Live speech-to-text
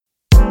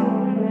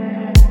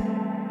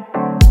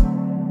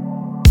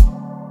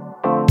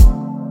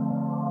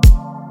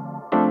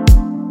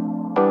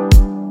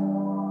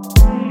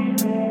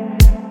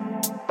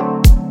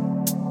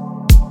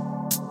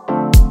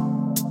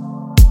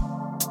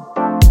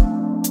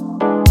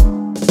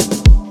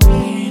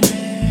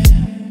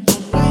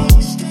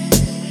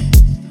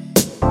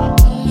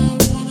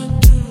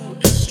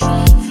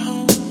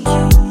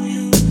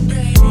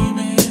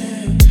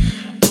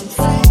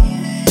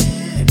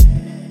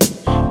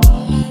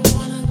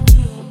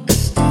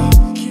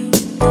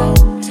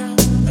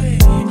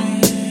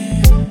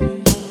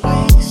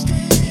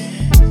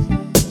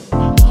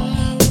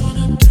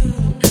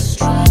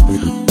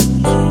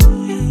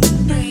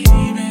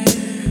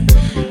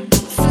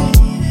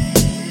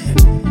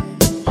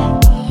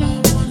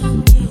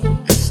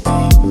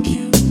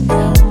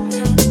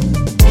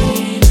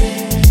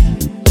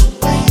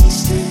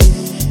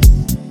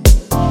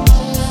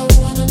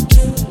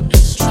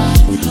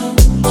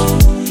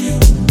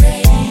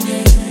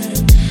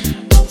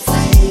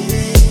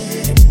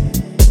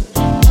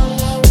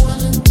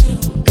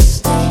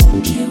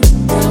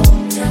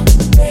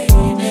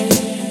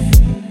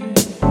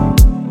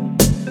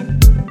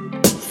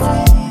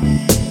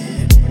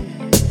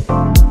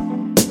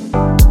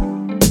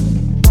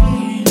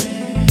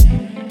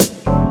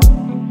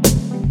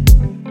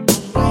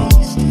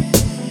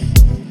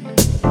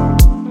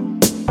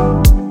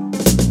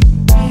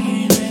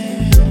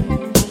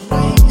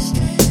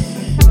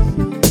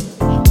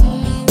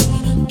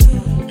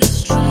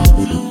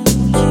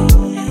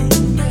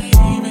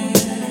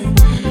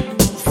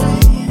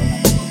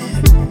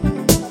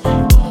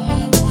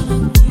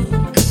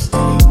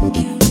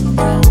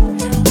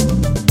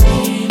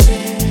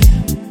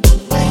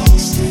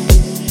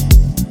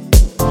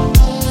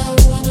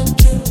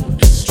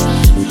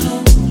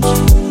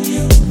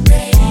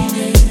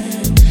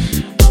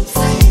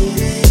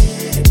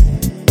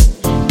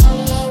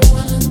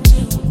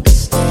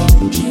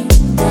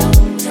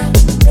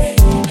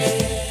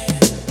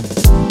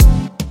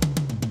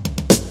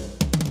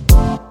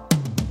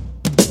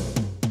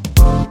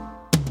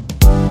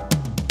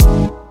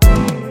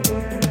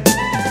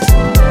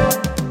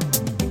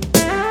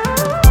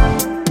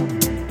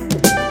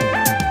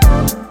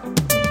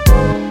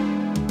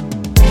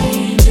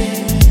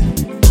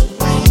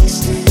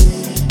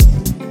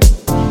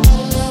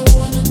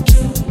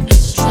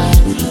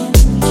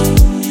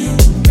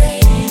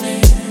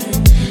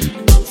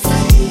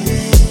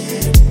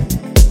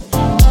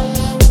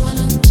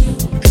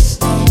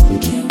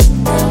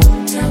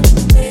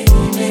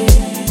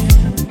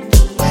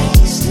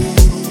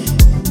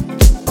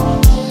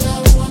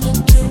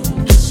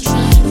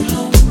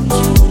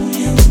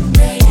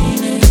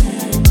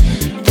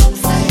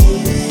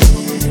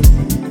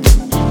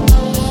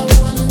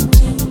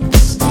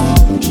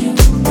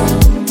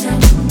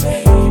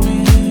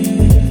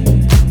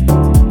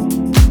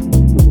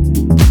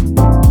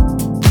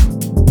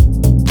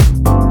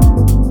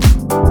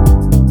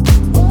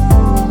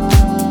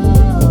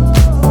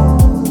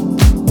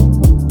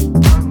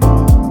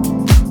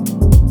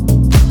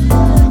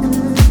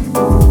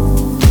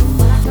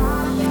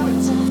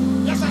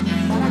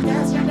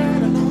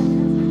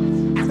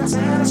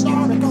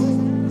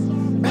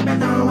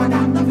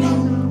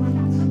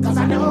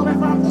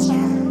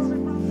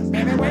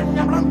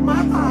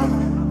my heart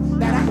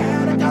that I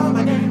had to come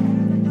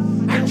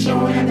again and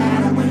show you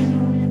that I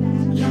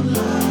win. You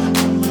love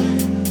me.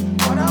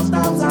 All those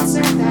times I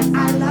said that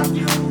I love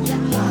you. You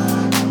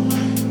love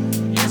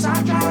me. Yes,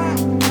 I try.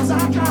 Yes,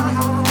 I try.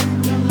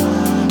 You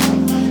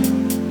love me.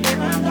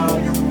 Even though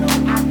you know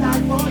I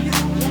died for you.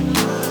 You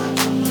love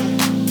me.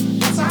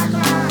 Yes, I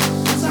cry.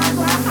 Yes, I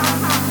cry.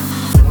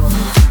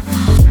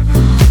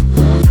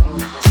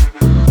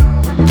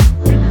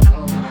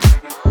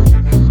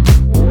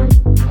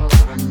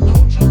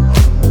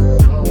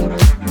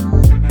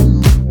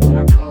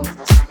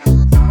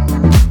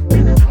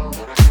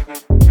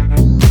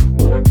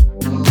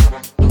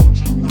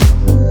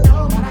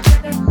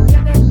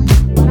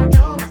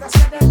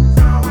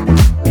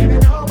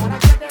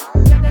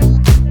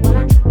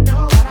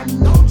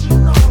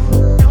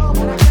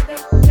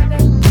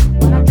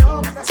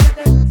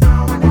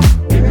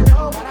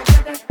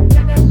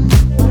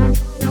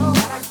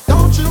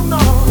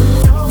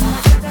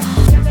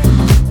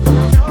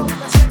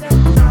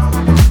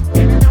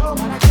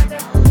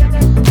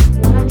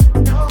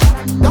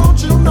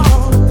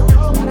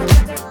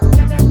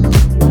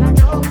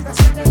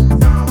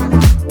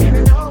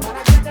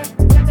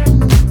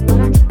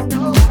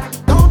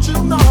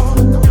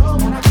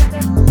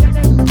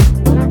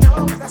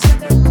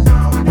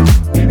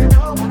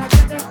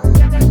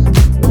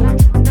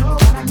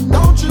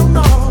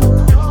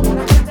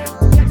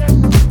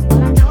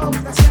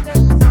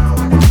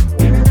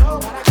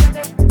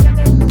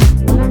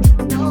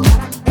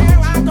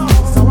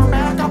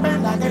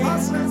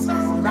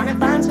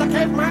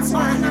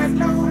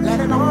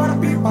 Letting all the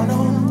people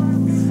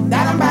know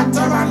that I'm about to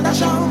run the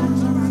show.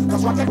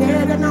 Cause what you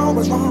did you know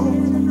was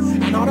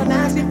wrong, and all the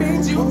nasty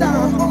things you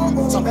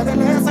done. So better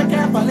listen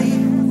carefully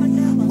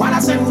while I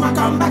sing my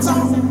comeback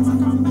song.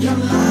 You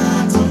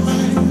lied to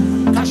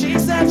me, cause she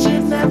said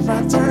she'd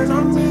never turn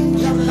on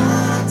me. You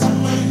lied to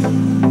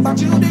me,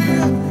 but you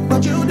did,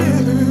 but you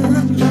did.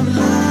 You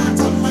lied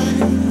to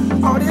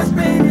me, all this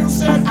pain you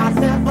said I'd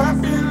never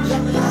feel. You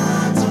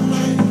lied to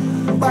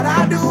me, but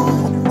I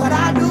do, but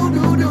I do.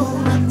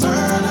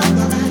 Turn up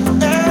the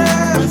man,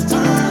 yeah,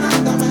 turn up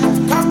the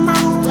man. Come on,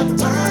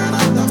 turn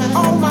up the man.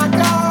 Oh my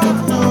God, you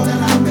know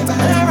that I'll be back.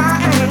 Here I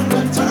am,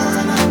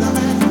 turn up the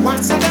man.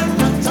 Once again,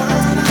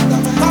 turn up the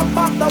man. Top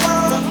of the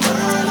world.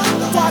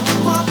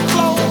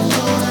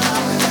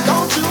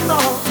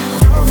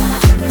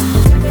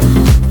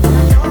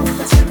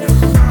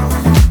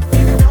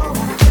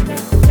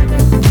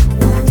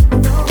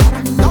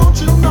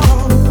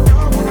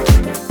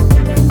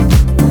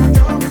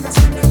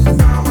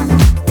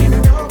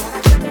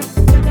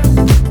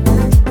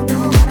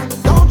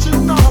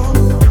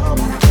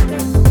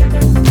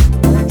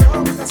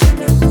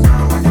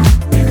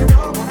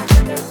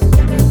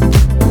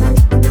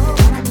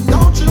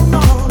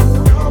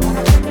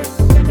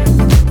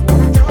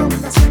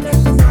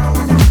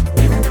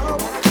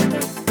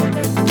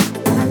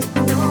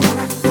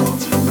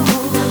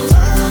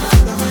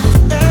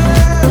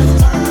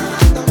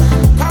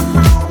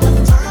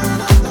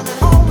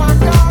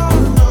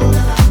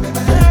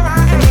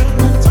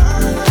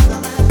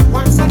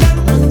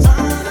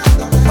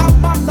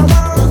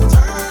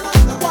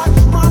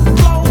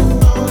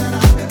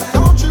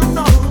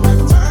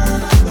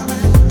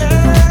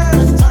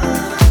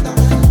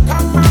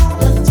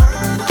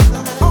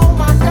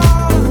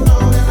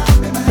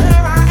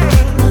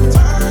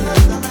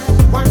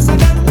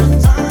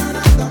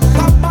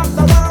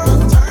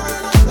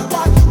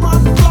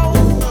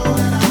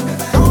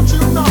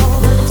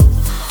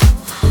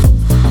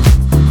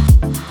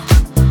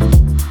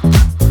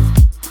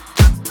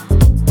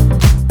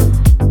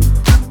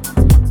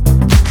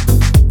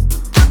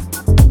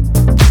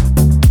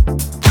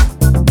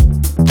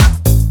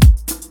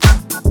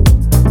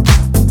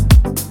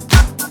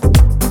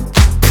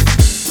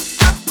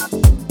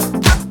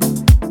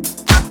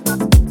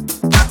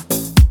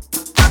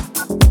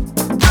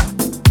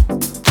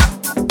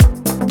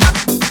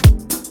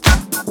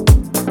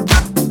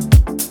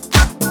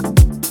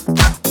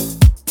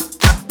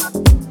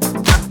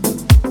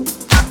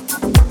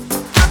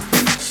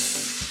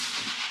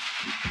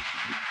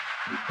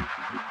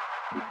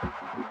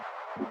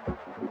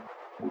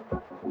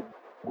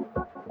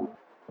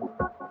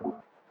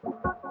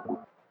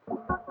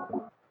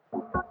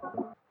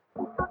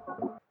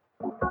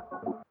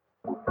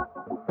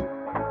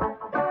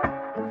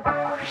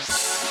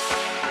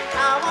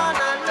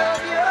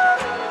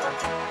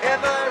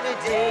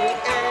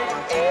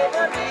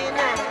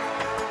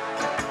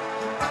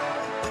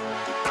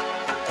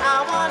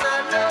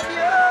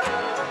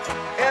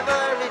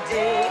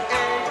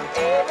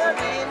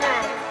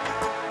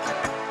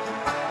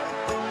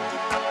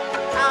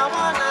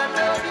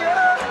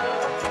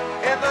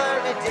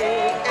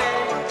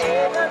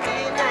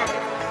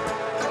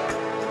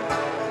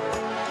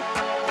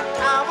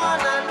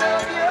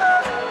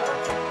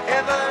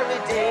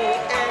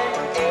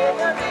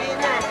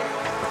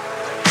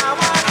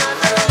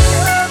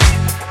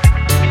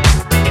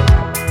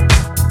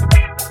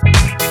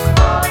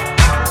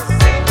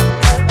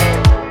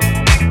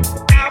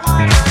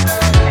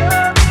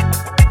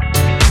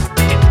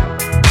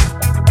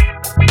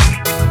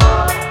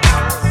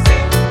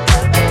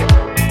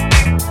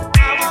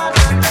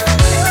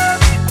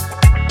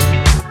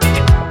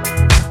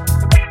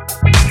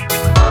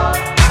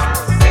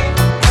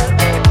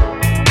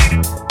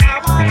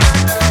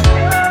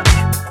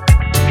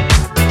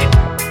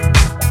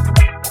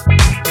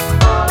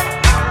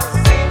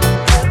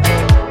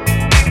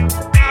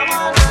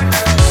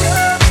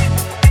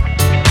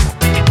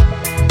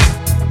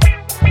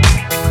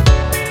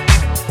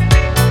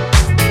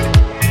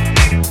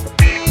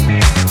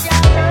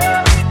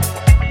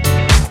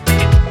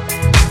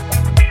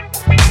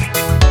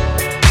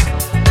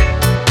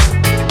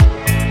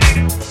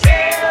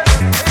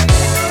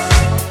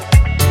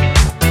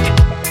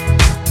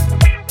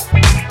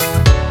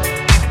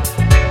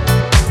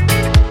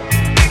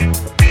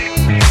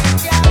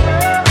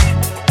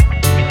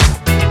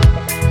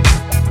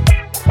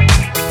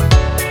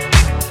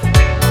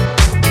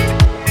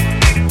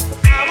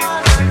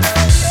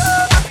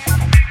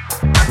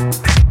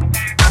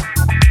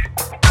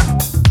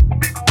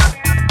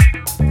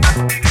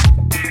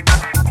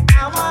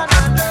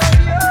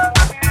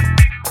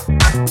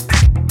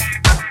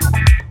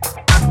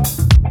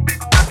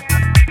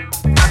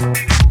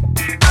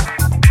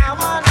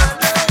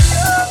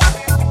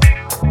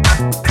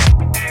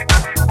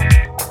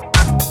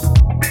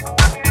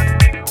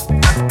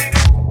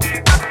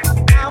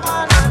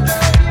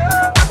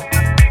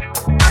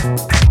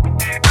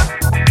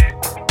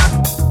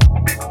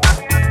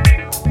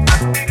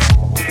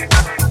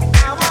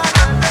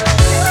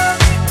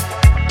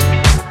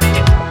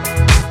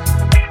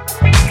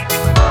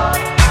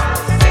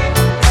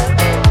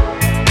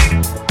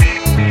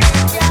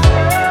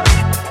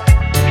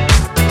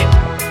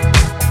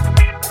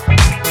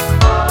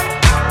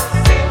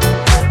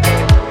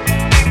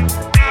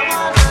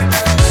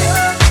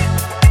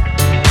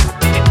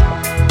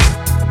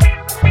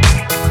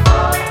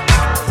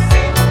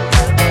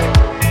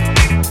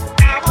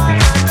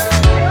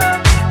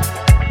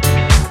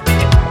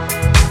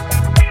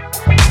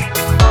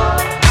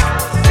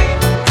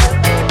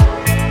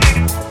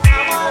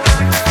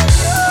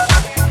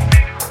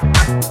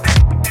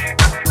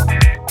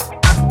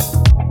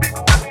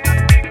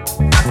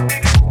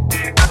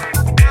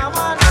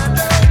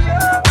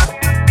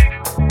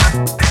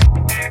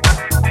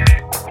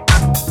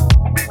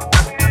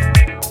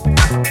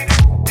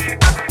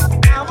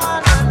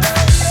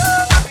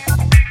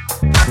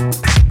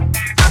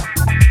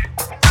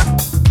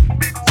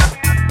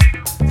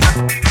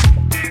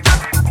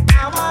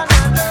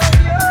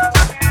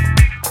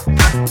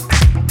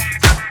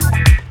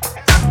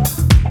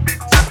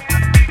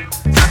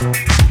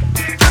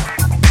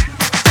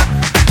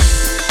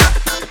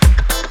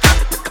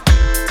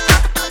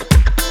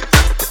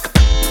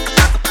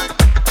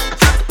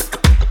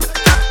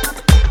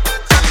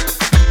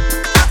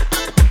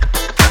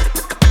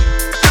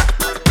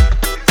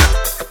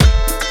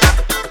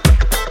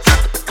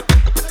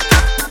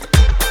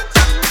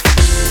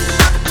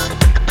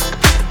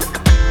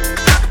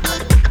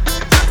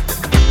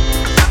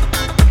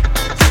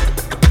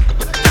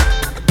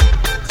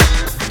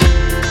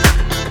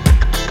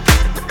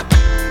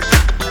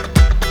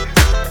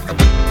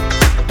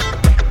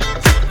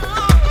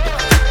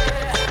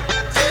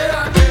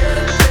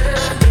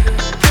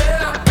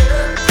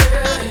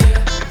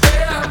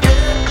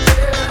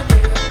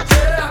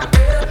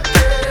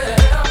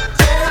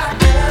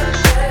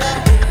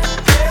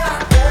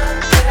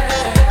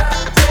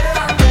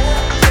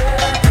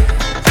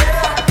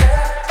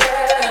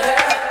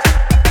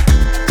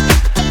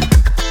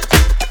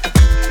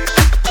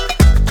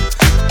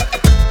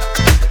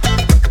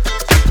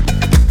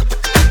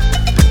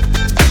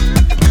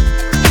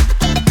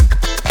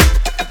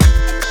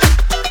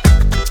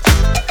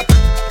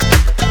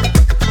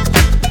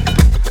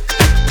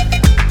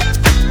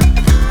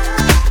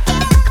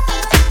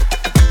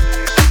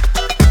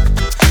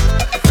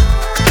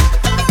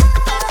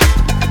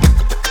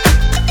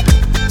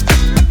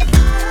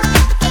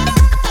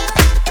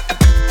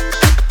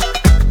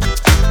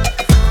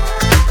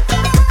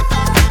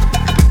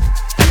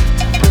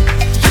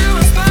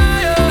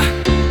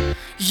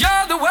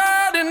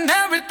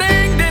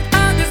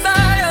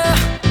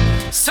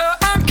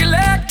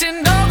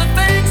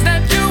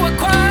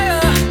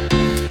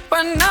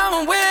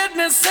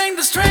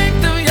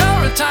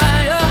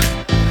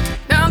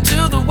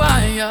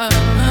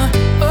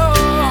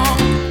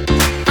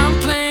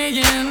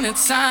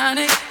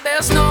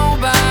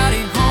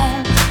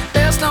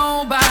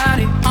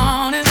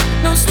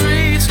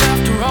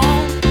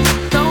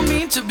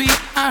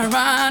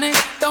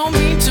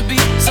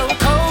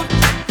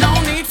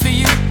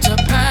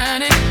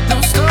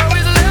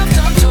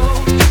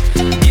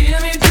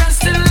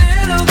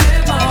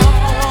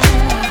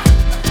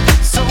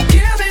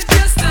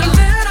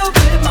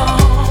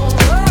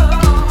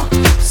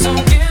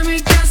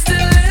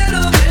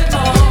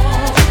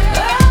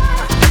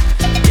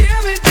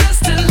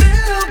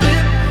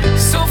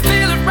 So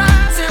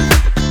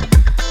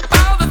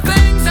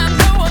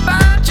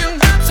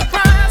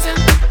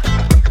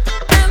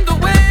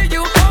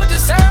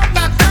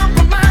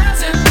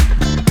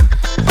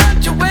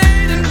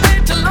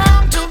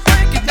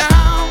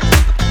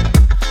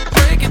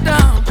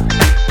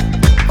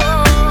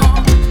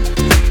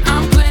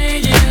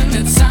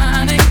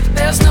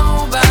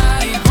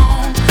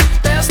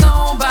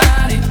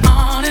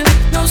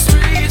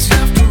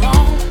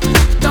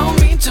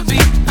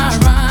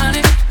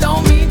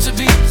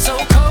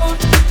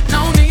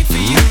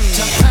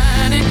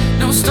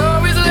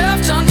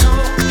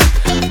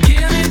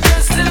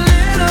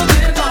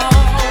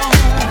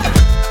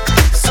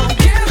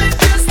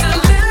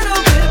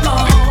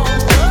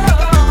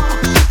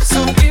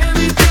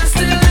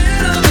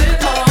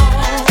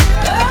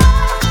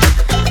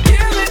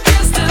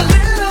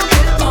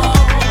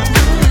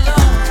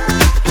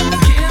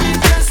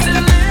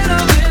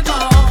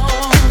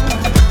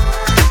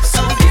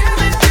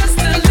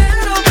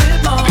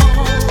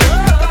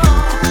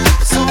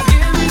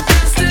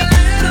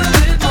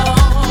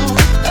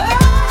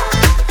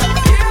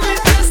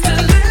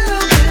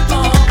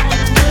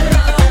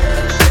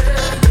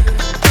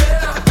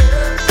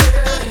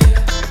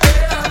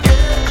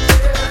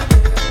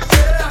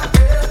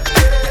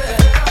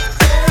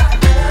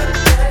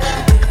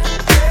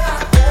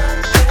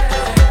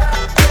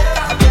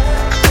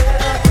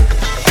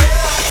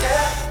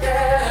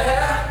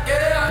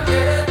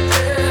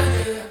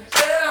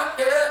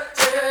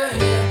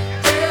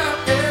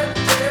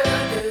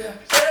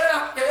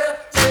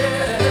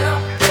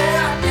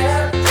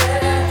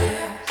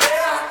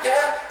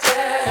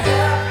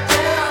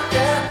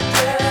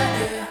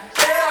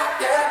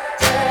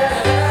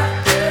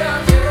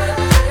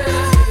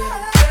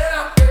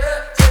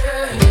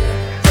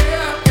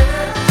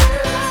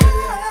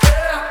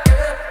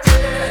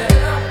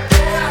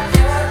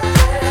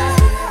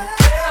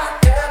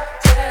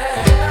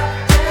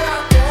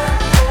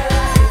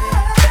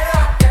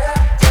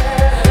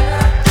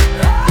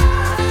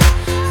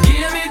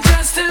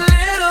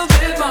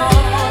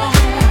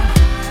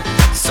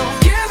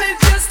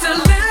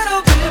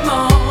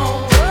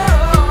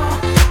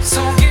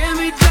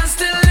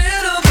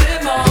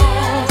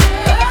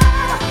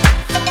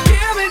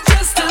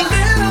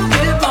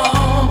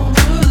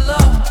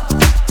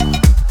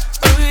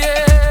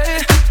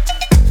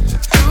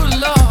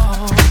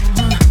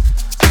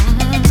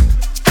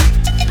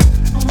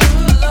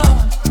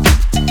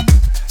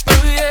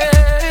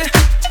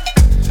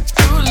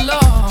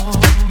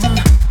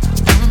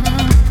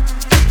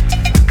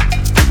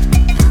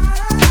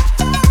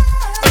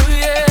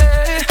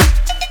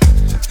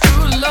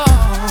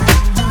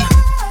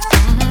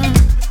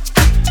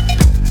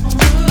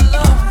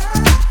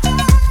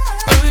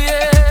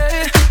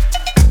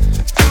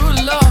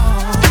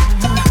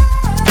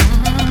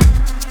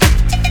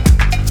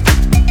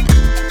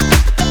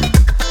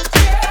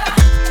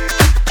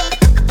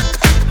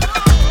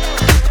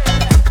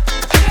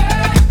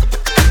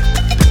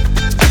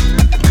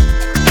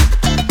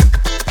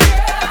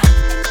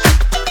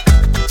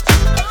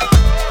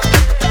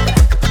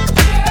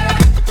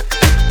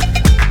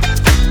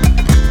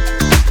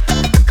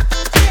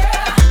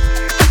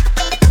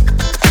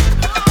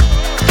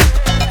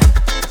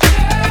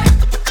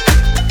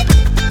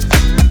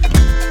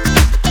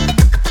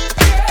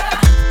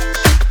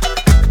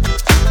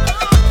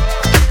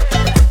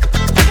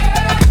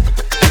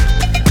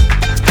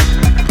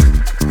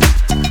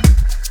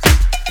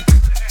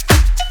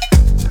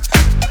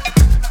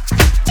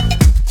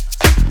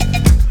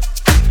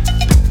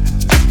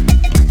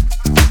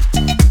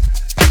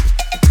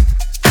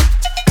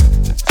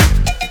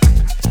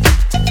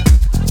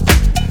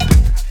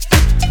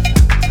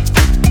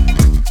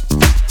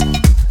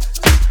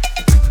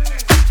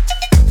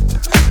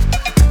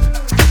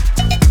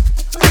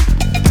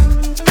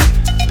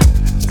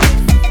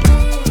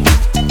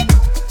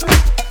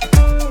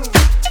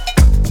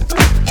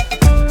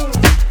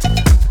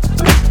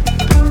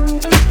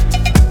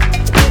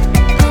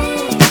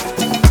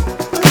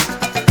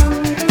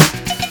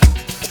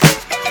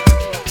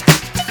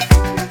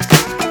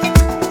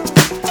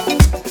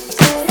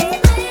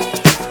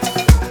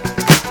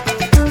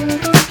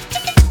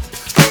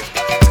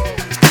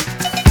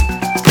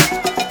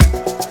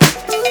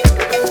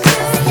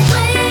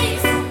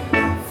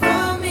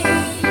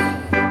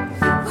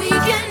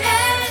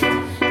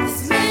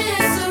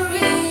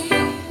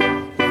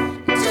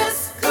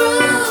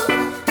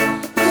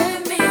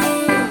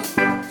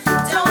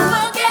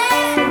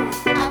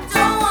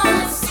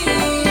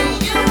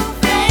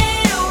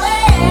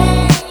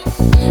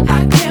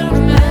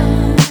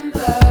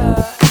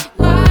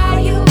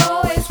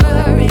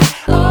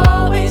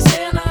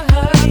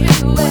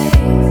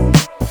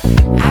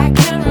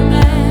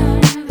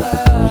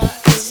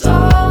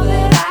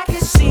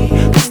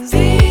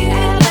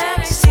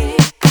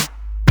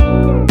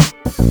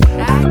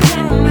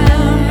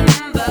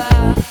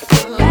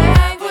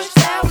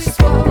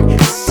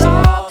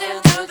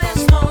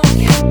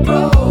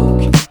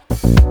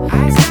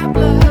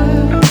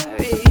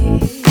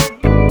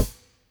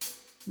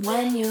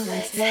when you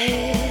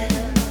exhale.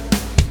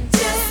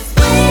 Just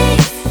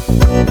wait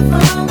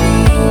for me.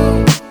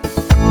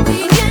 We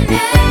can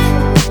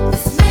end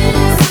this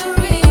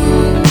misery.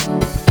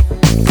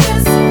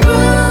 Just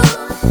prove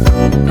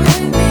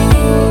with me.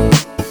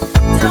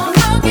 Don't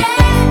forget,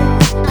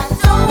 I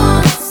don't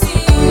wanna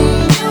see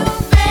you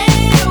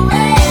fade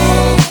away.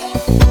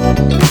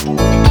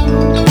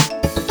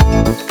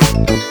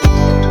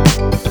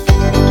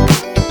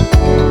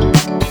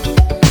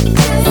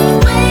 Just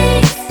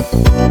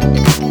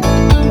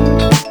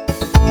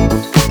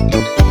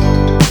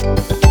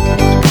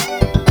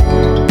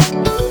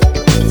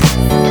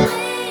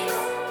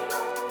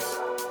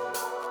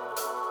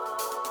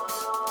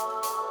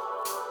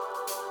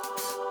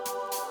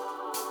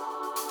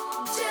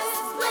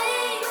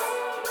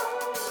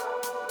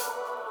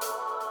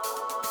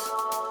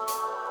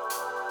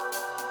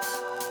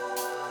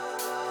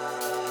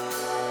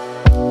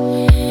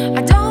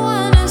I don't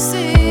wanna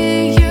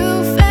see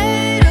you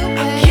fade away.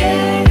 I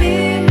can't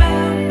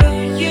remember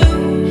you.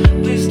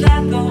 Please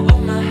let go of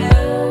my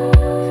hand.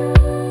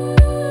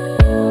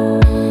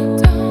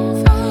 Don't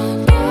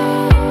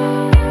forget.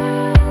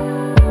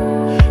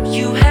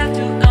 You have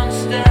to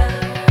understand.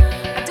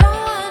 I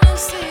don't wanna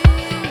see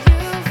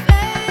you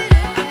fade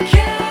away. I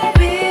can't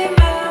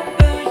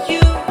remember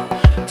you.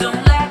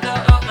 Don't let go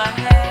of my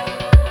hand.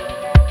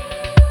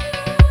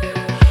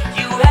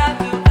 You have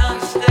to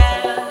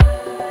understand.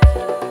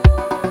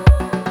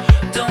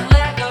 Don't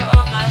let go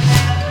of my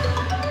hand,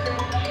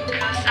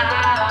 'cause I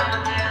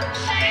didn't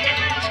see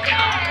this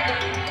coming.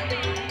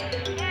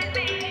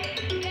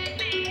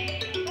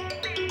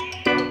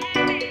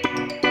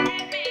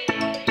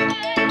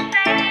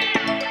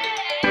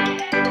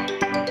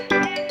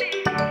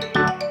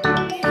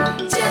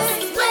 Just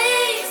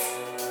wait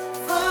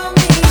for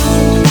me.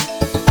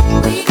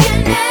 We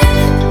can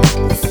end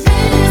this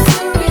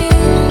misery.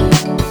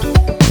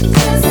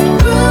 Just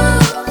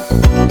prove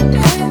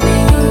with me.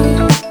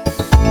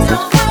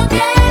 Don't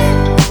forget,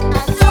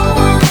 I don't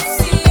wanna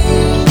see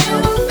you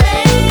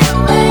fade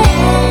away.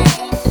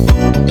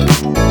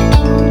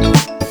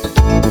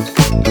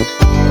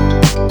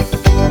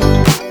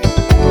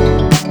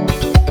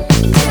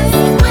 Just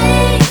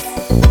wait.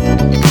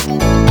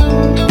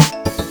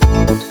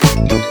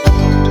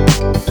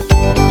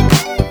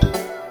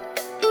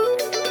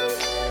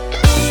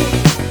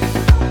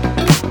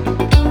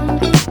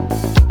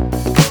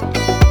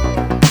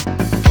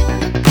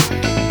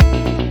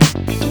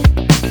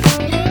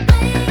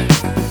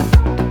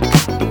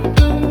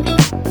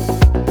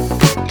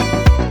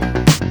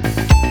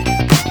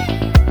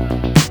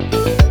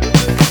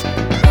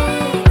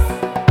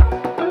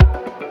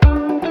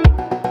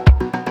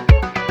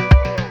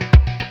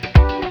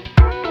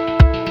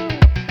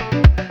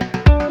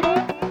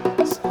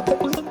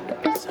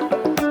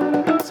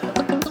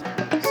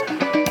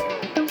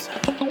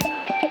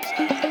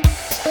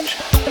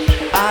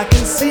 I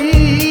can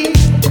see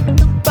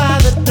by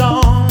the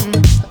dawn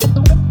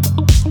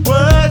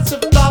words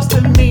have lost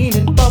their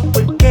meaning, but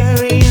we're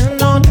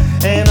carrying on.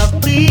 And I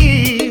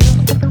feel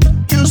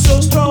you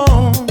so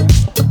strong.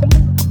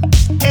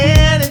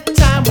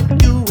 Anytime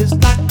with you is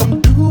like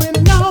I'm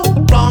doing no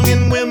wrong,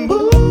 and we're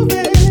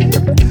moving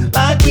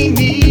like we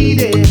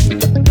need it.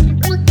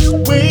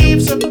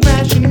 Waves are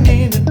crashing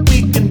in, and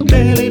we can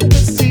barely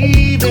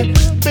perceive it,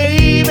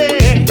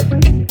 baby.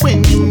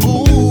 When you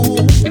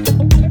move,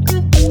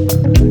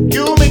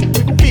 you make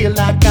me feel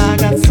like I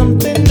got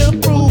something to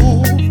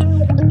prove.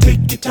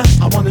 Take your time,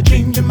 I wanna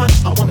change your mind,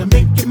 I wanna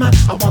make you mine,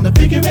 I wanna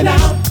figure it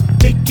out.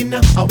 Take it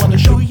now, I wanna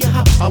show you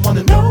how, I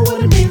wanna know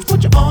what it means,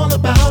 what you're all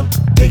about.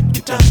 Take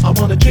your time, I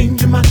wanna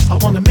change your mind, I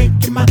wanna make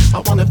you mine,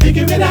 I wanna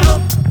figure it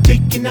out.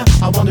 Take it now,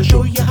 I wanna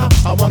show you how,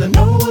 I wanna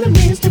know what it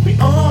means to be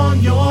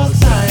on your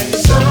side.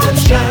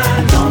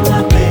 Sunshine on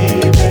my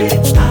baby,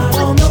 out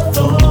on the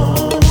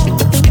floor.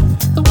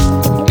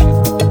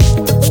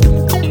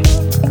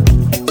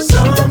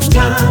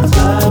 Sometimes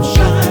love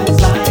shines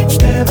like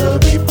never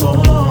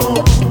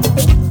before.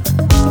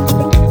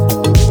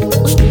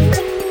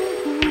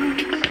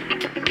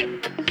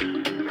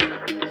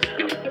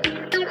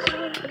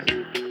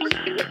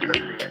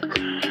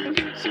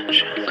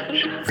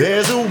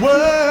 There's a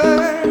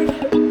word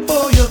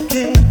for your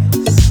kiss.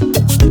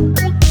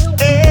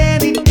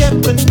 Any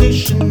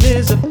definition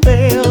is a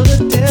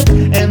failed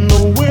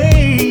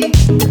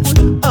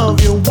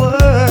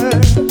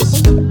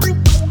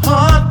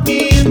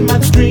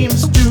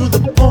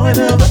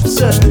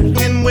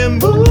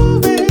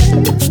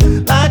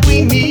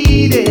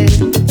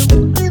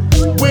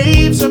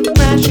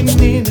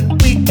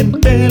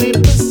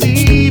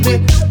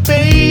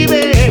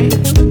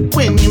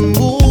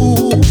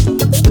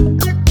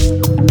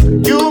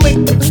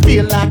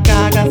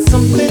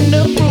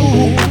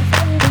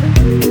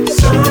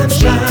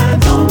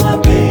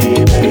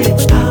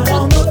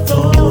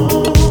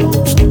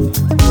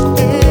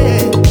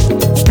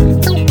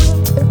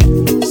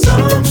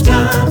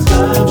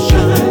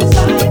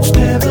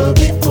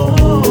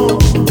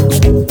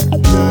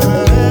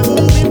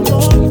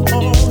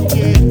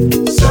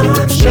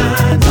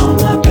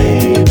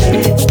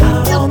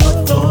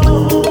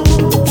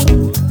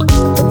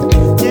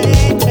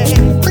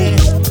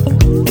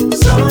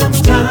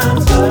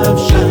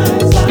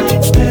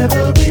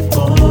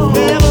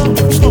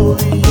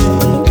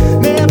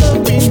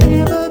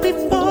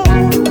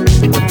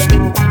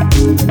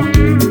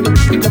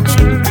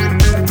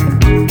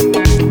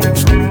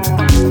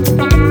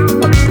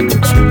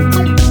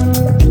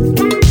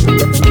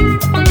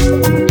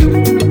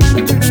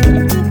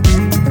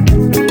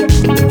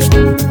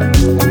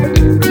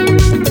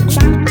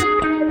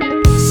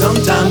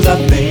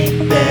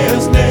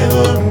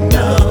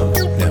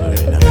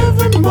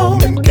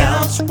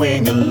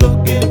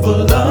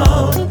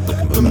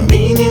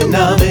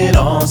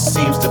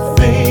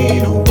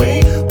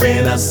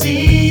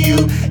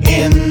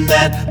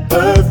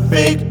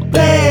perfect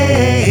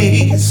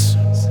place.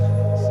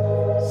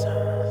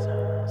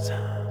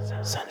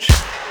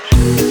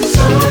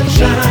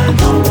 Sunshine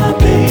on my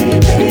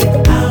baby,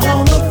 out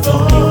on the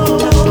floor.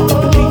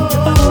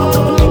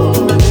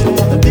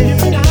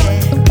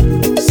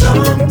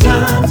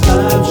 Sometimes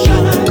love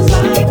shines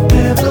like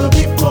never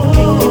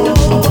before.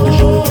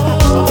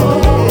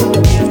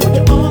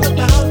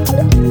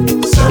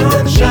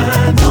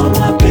 Sunshine on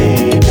my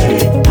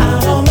baby,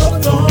 out on the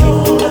floor.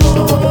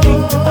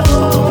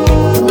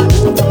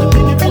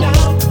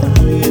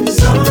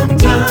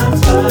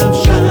 Sometimes love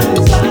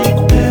shines like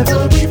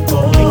never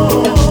before.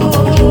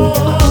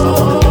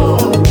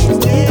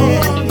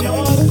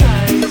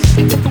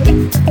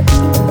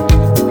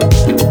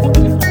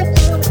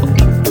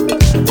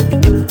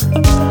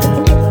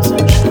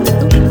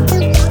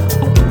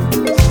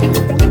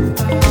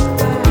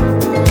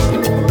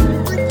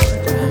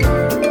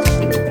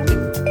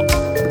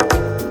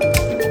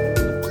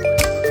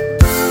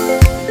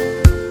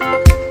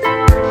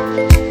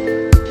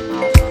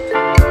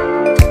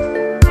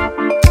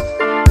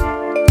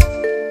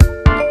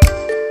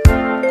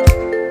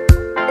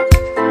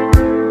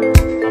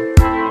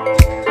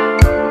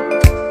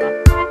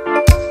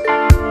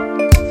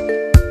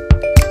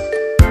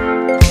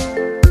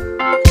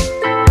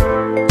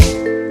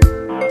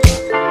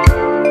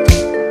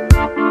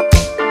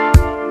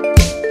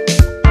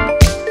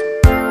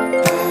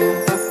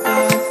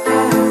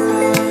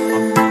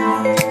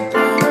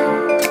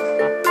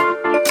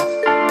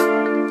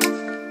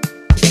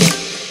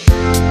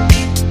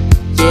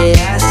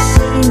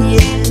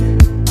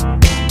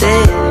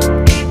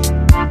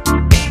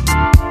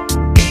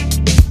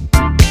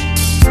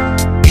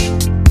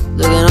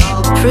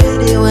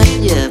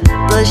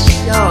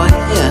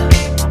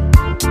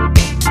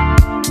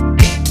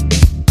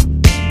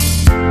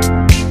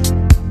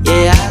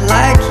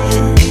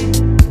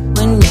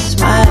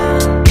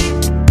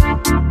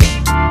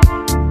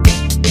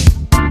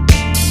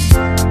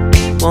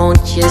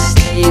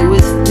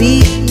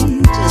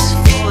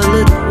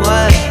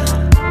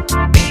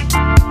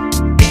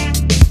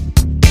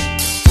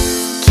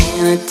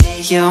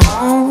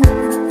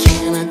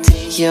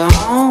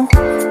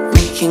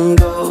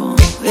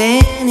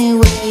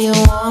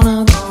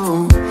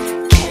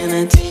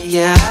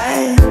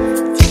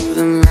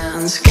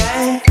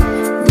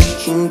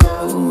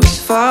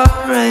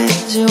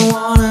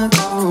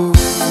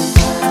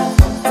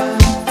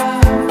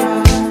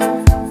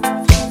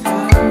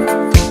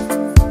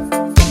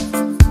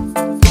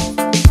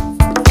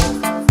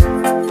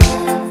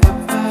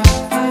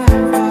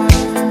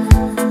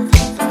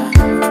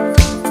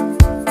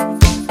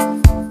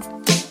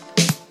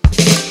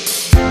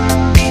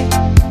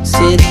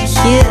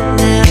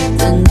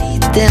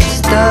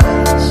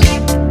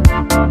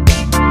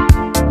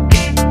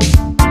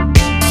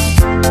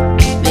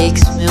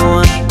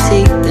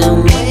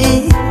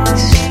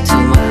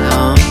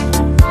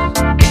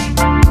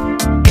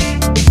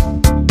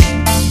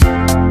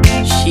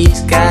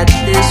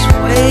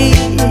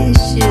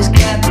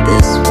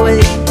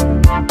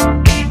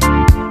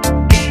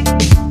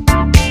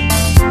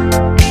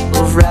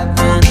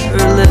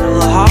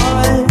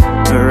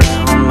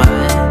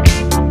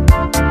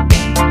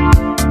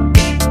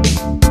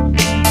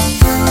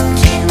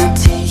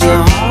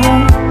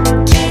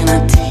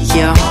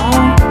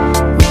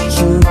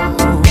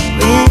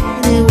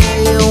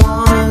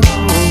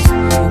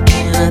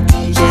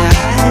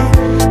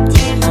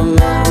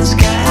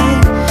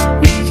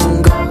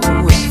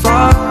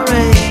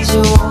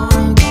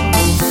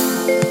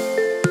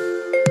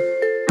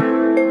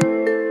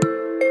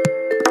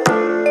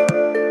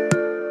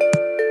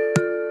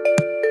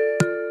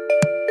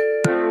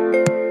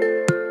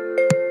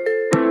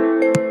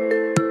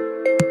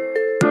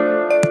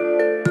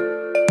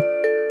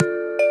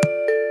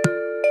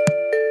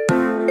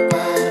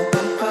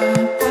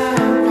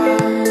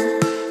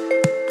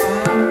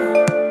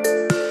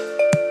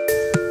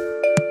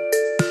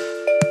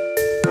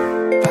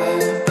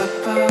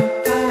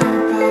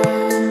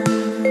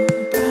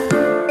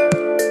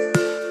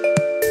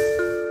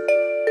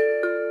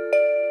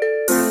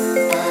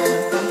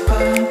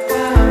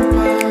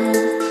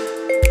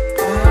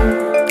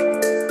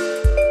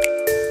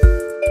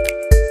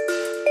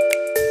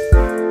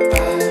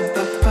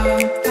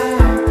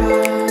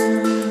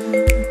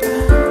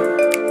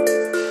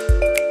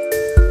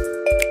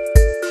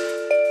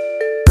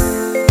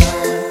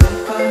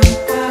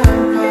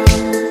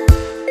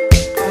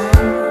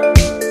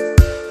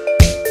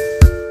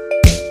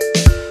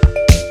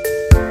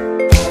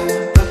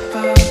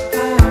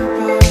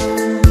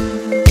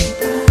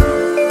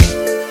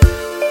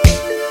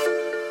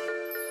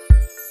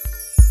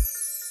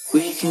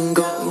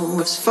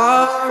 as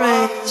far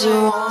as you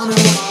wanna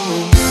go.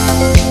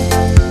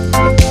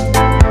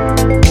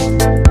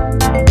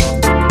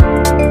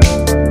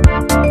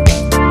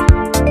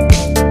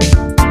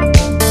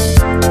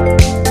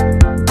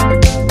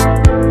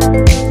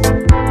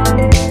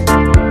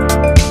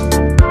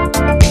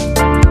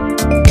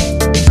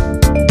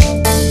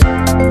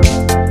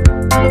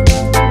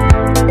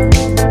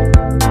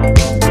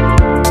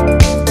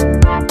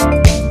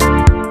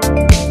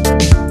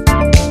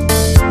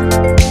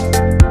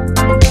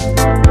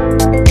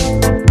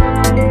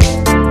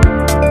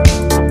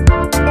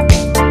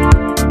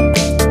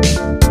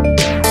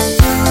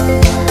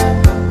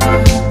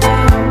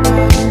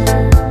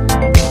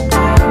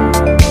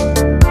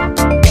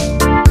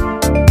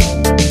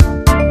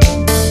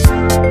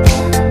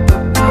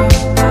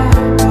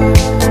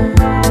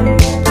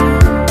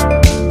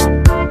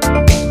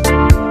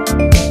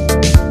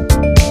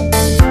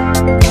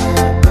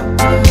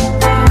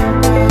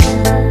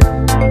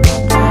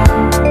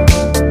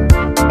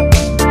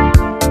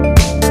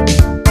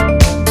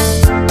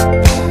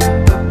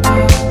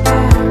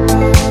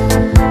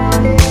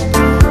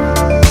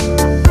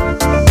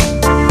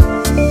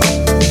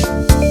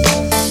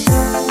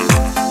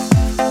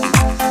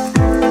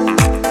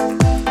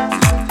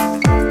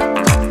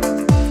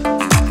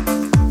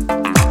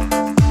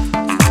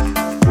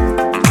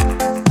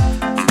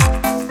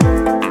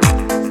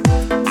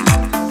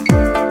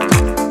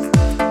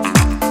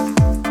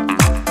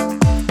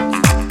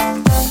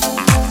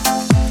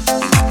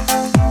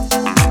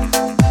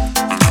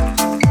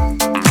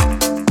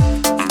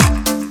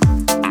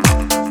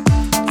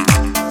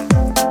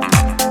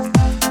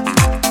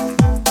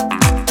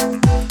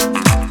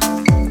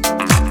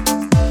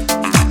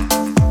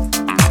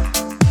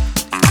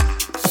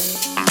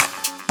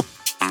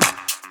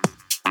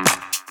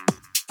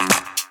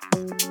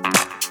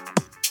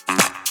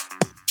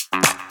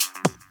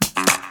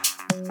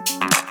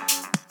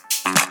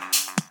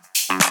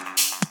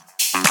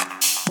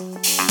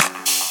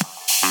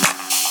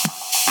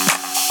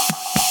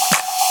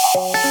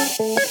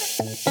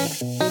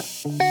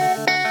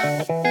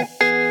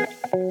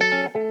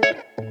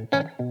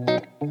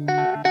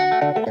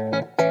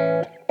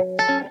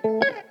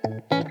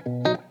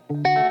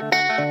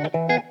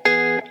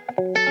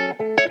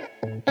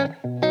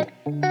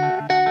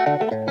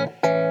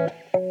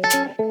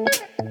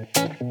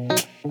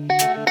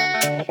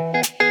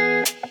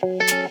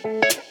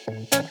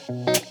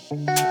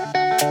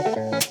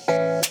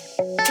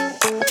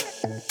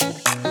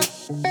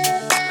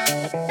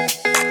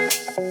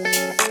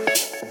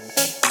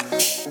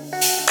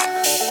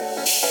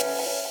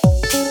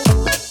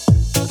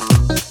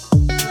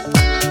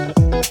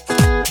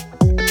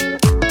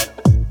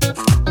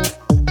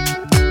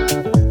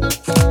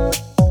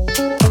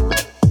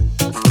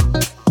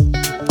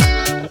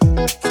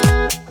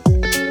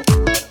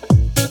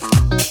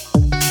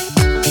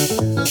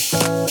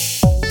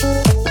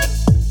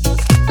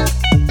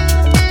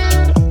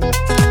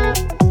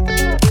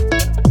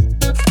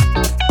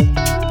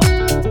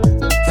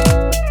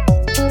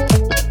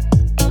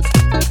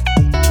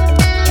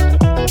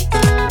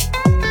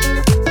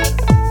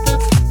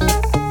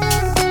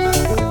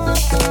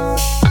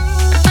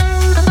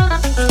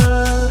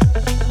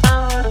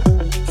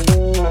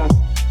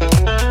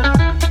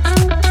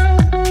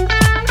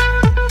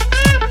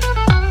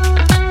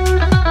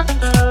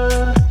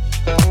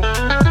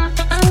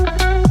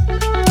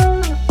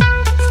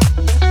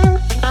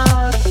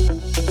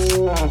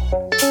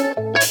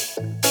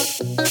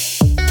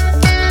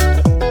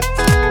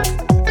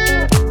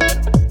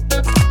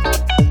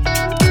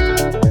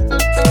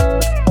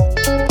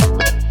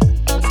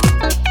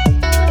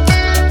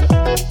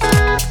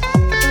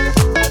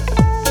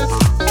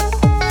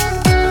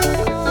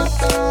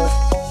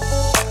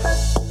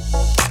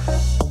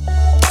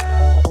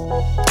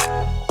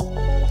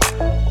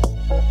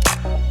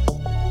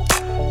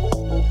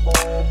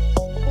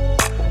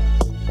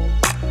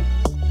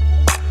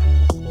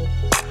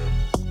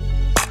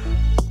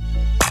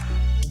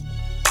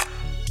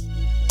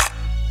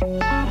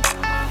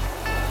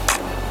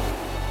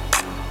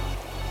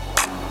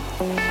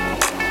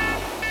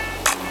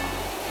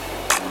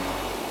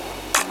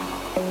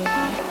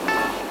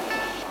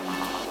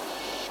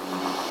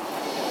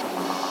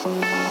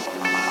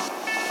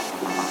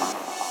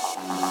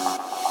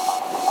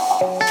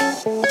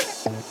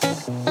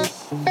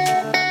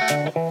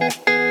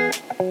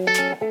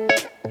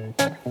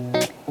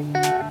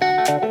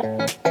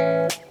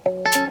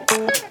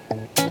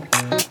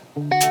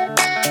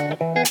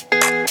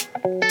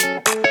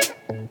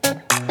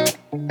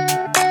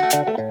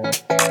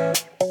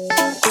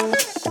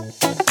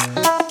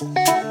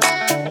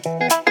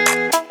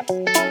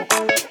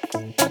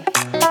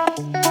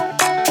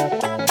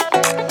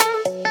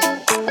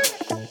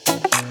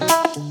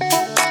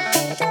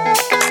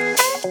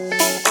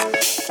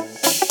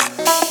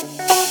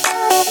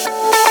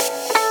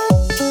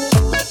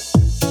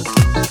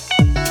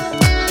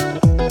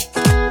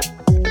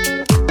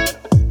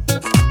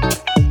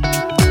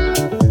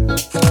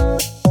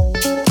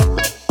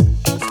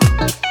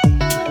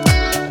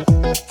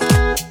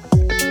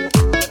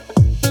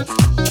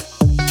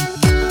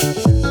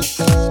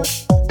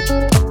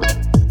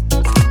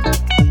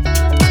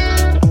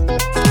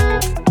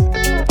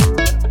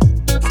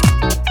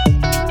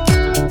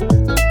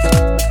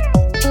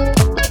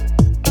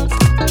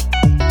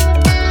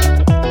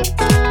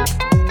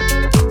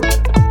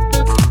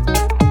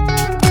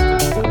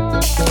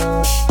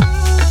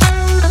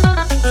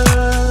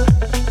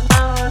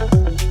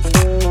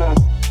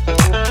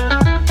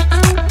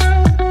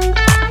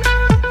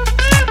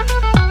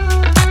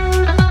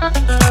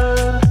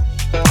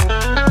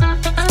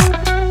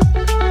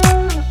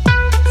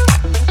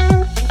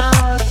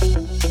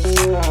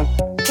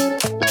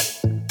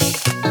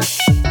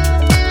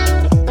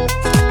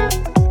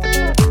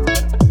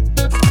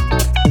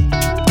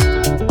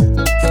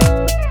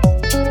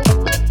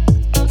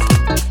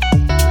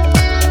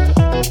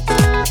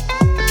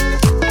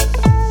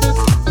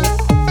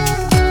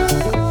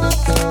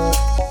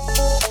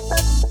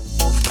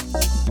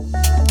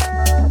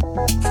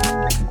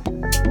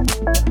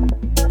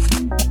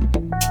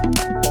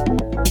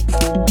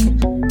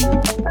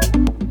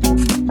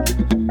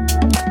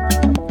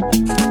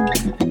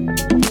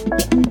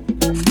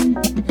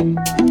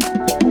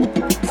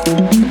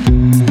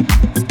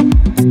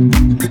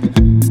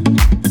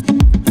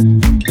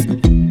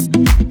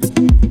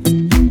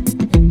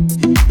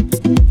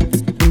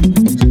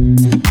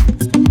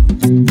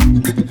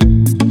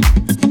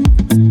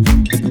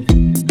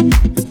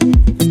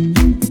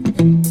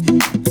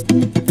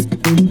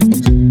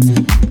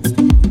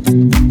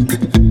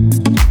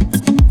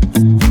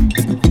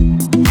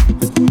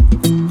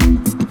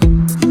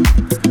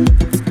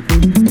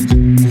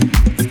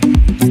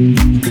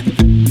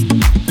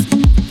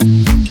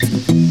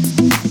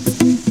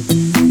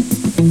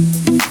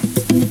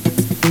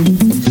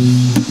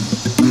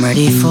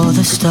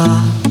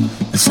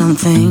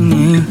 Something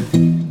new.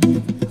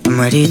 I'm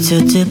ready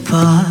to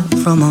depart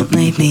from what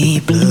made me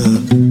blue.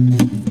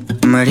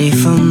 I'm ready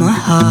for my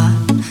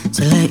heart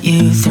to let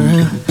you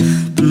through.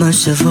 But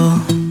most of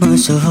all,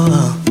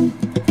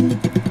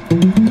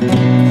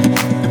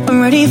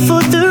 I'm ready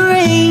for the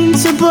rain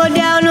to pour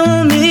down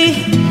on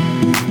me.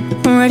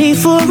 I'm ready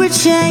for a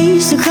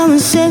change to come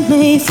and set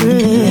me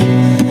free.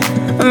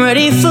 I'm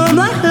ready for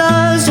my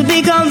loves to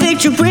become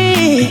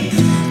victory.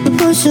 But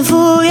most of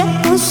all,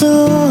 most of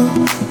all,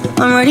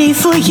 I'm ready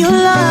for your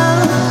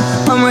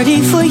love. I'm ready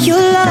for your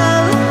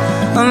love.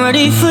 I'm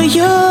ready for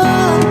your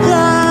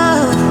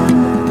love.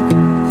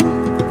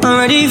 I'm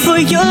ready for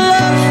your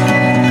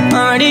love.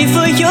 I'm ready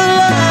for your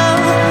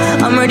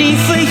love. I'm ready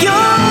for your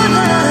love.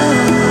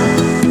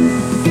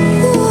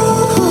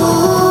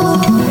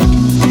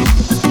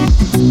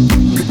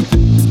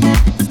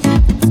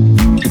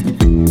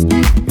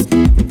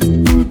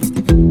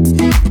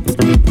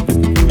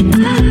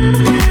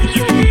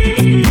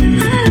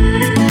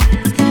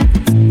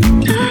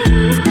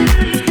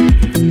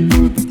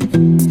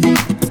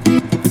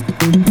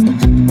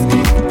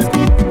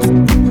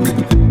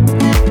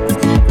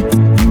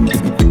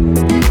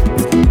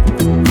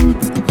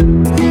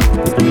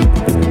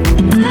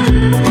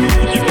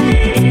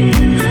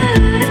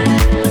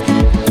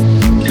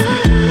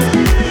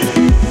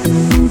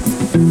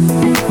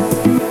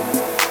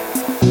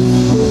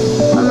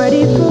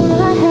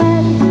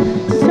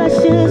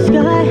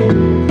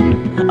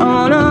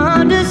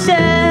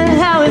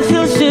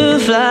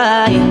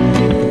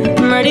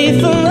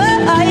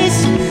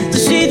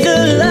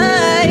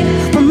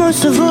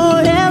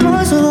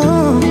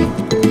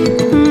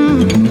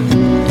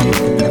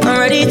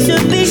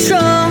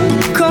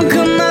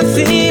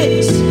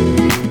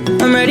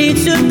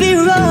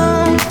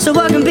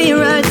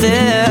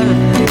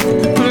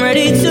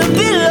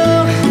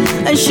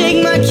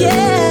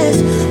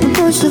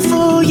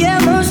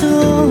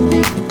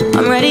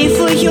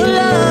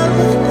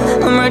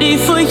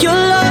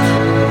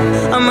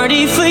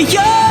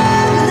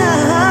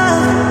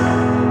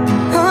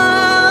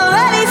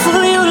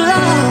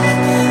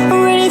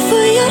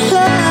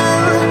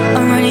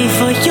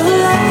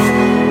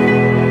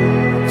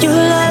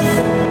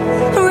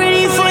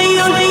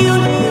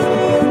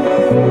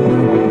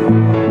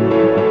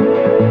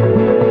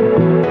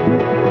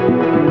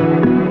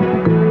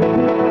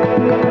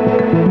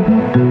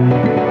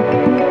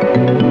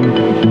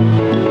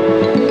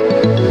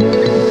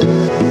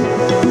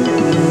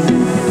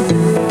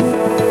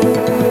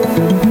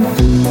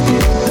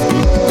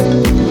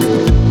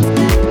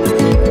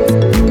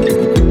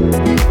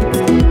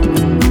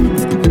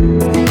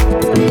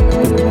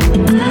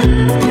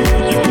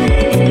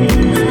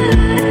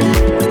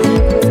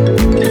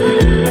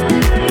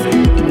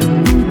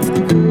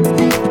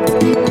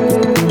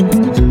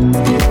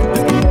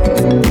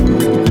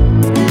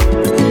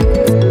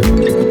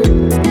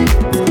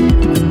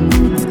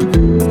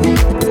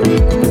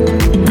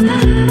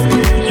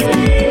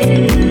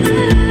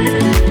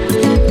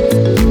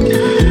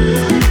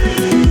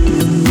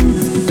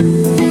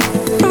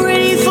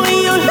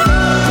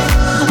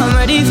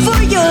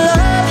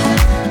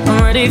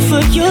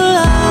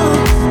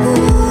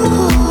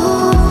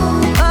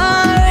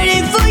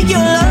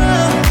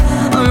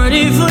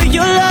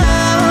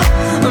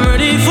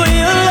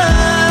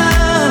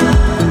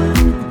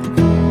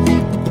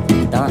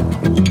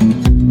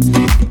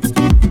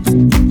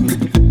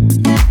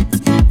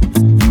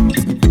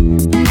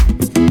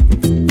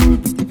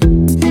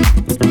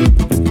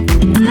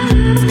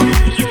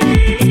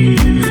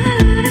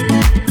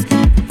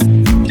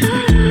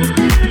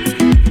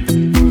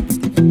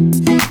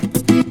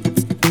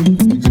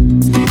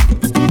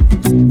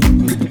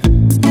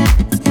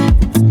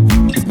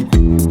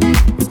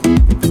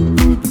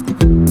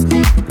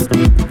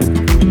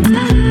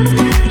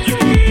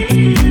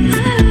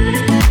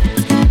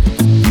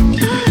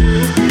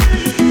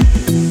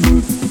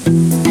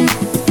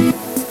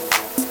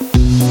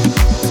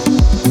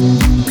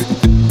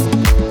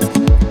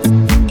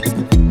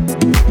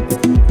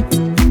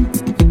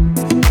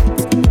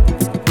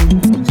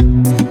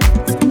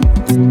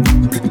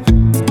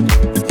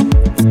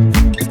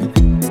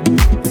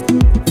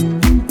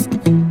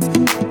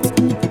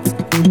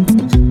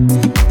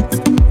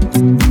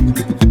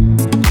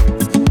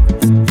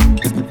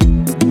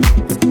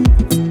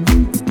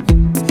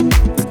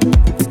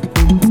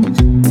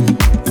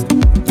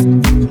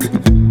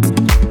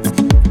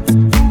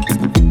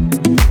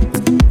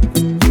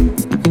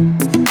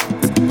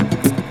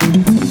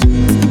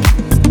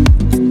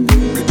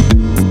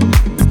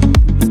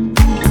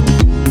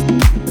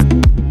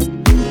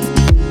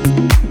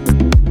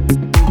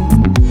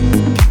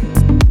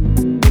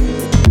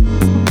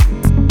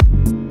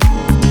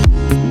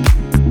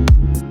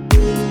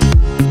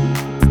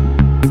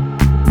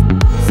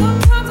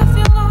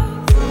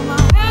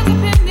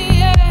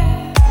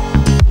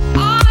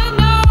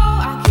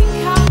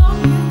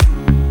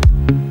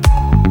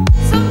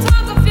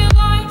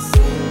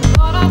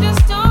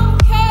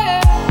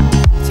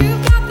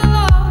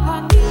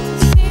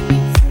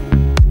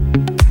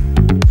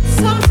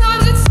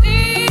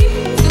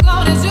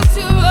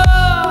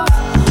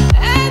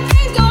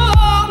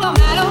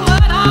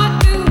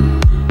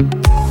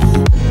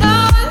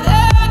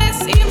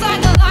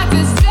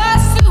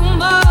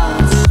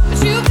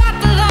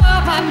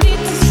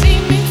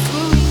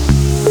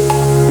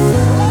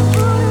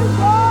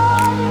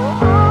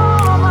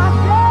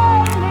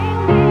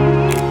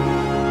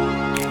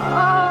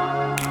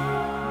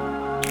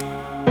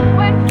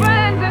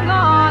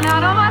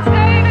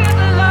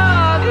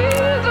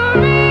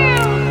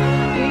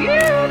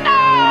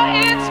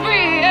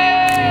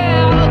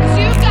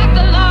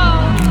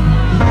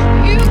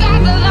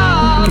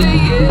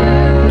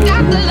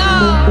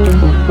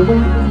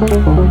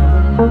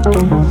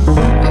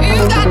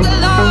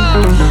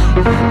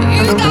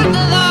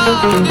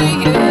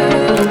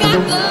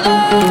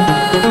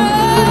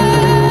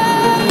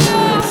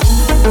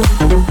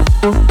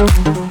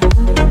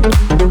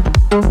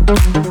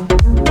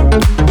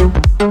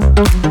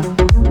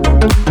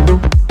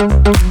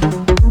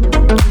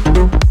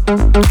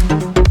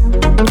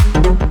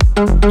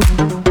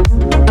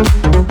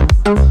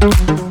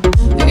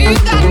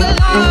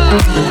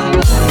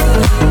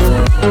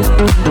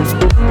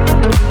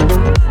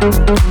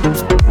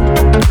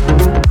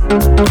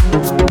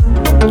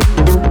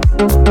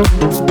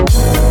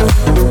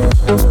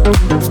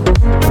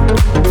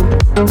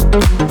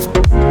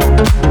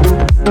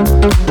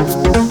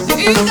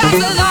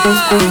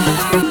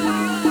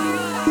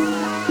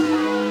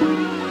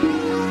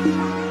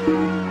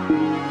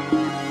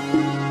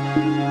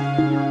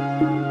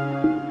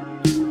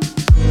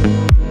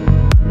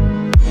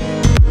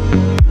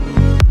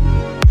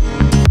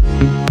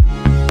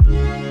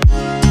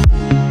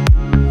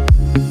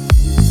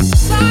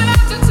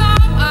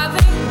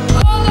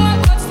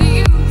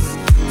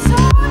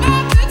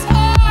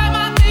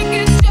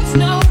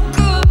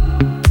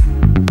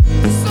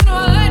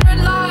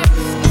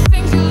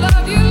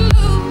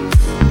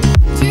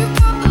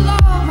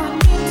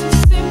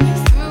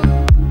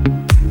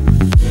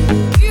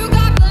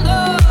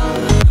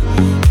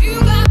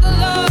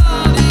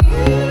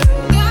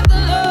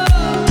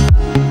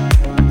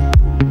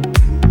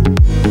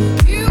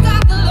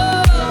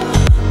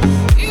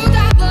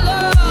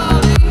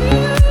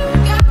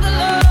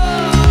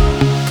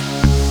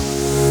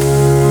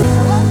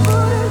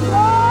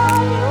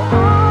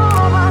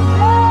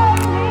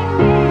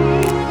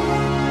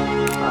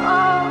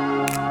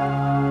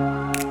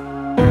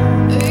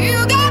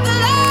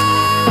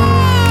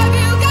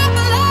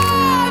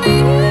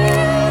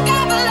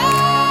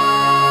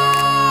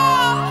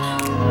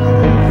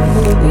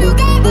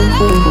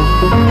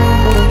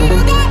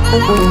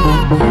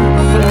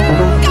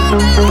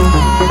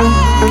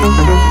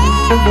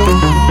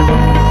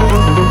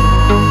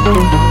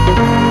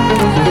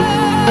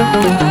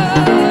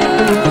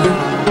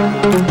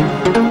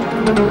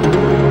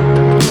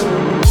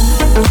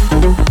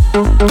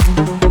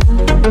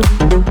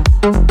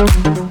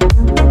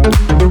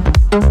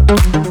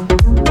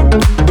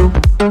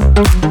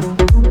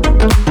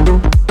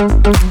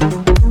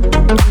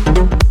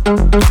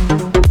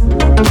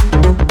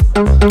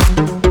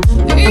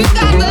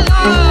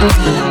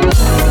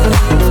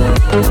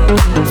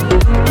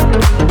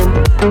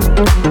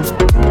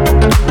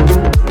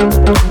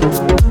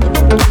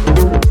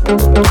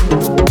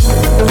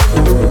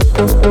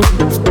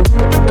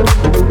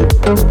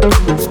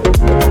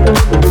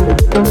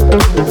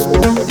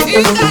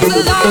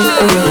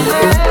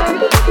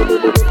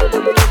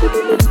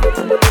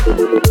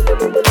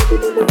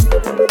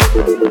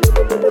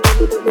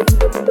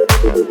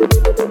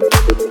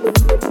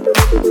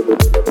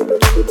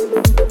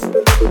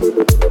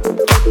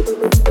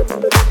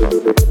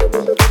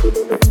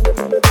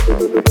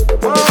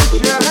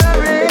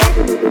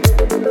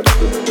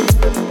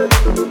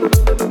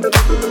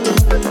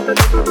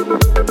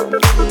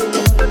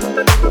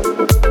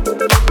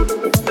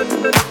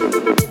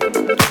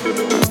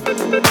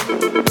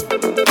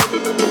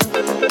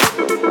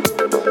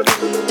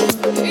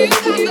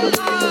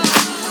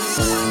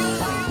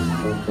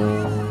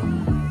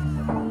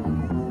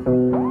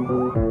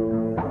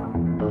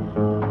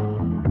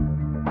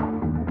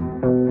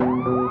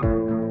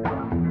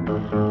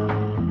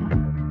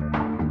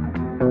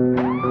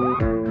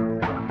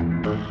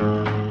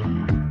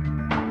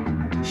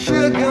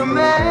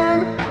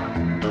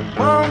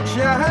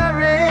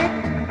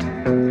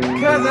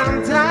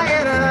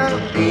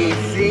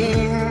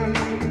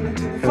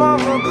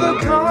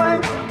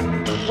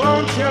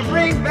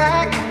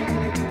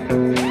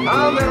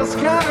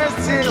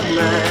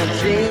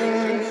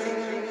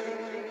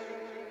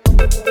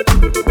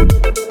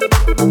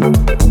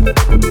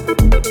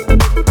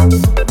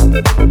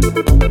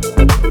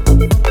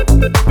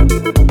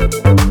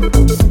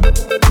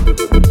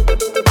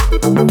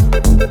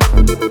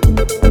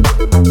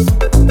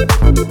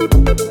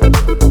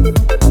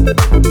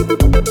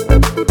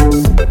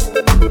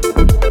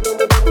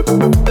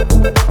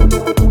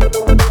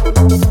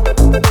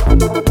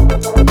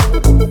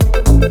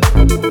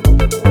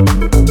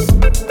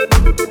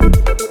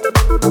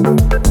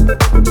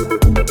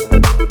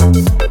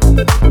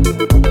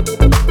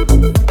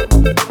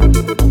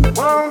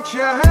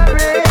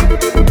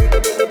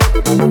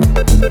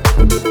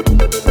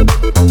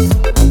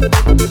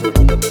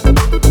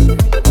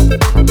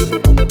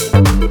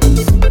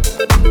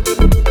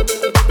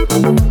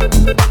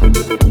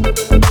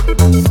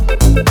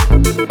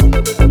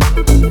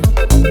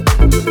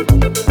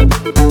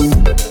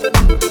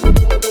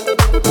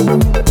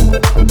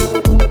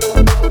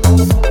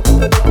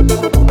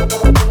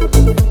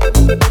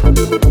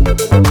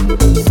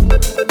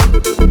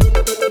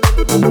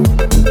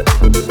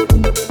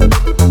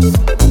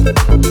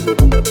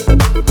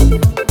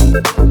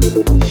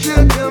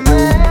 Sugar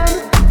man,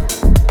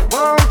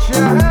 won't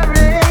you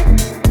hurry?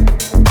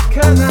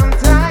 'Cause I'm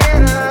tired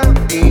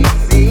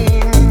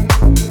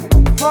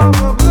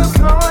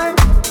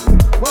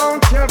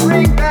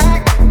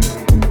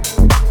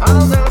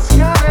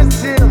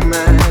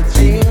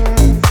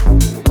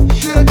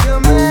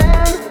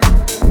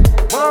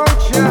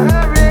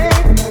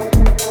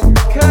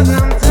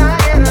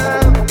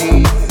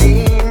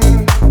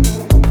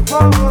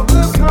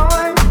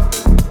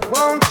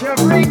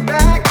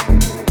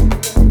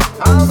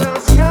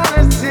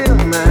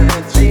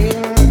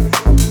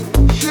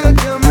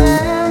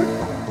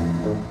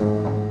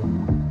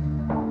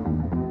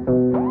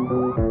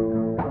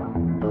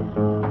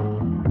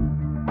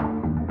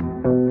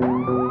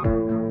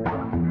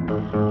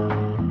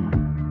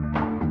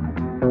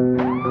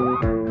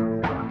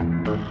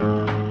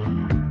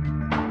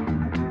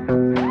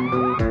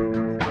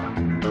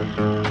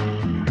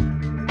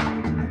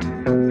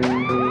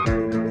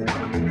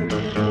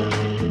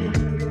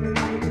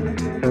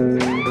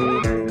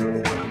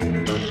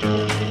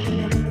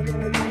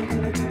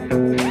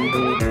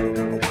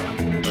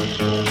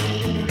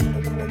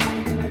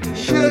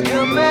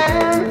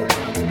man,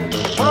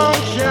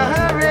 won't you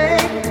hurry?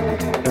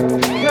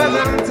 'Cause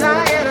I'm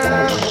tired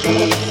of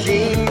being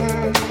seen.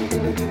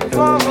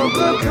 For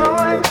the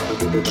coin,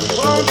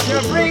 won't you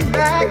bring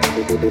back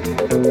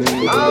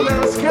all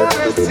those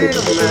colors to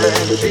my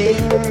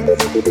jeans?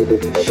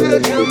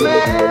 Sugar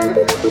man,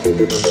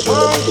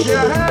 won't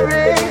you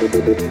hurry?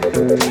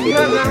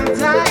 'Cause I'm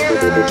tired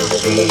of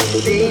being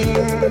seen.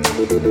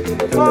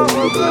 For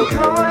the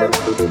coin,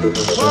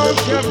 won't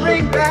you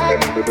bring back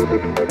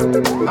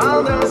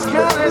all those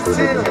colors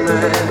to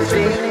my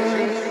jeans?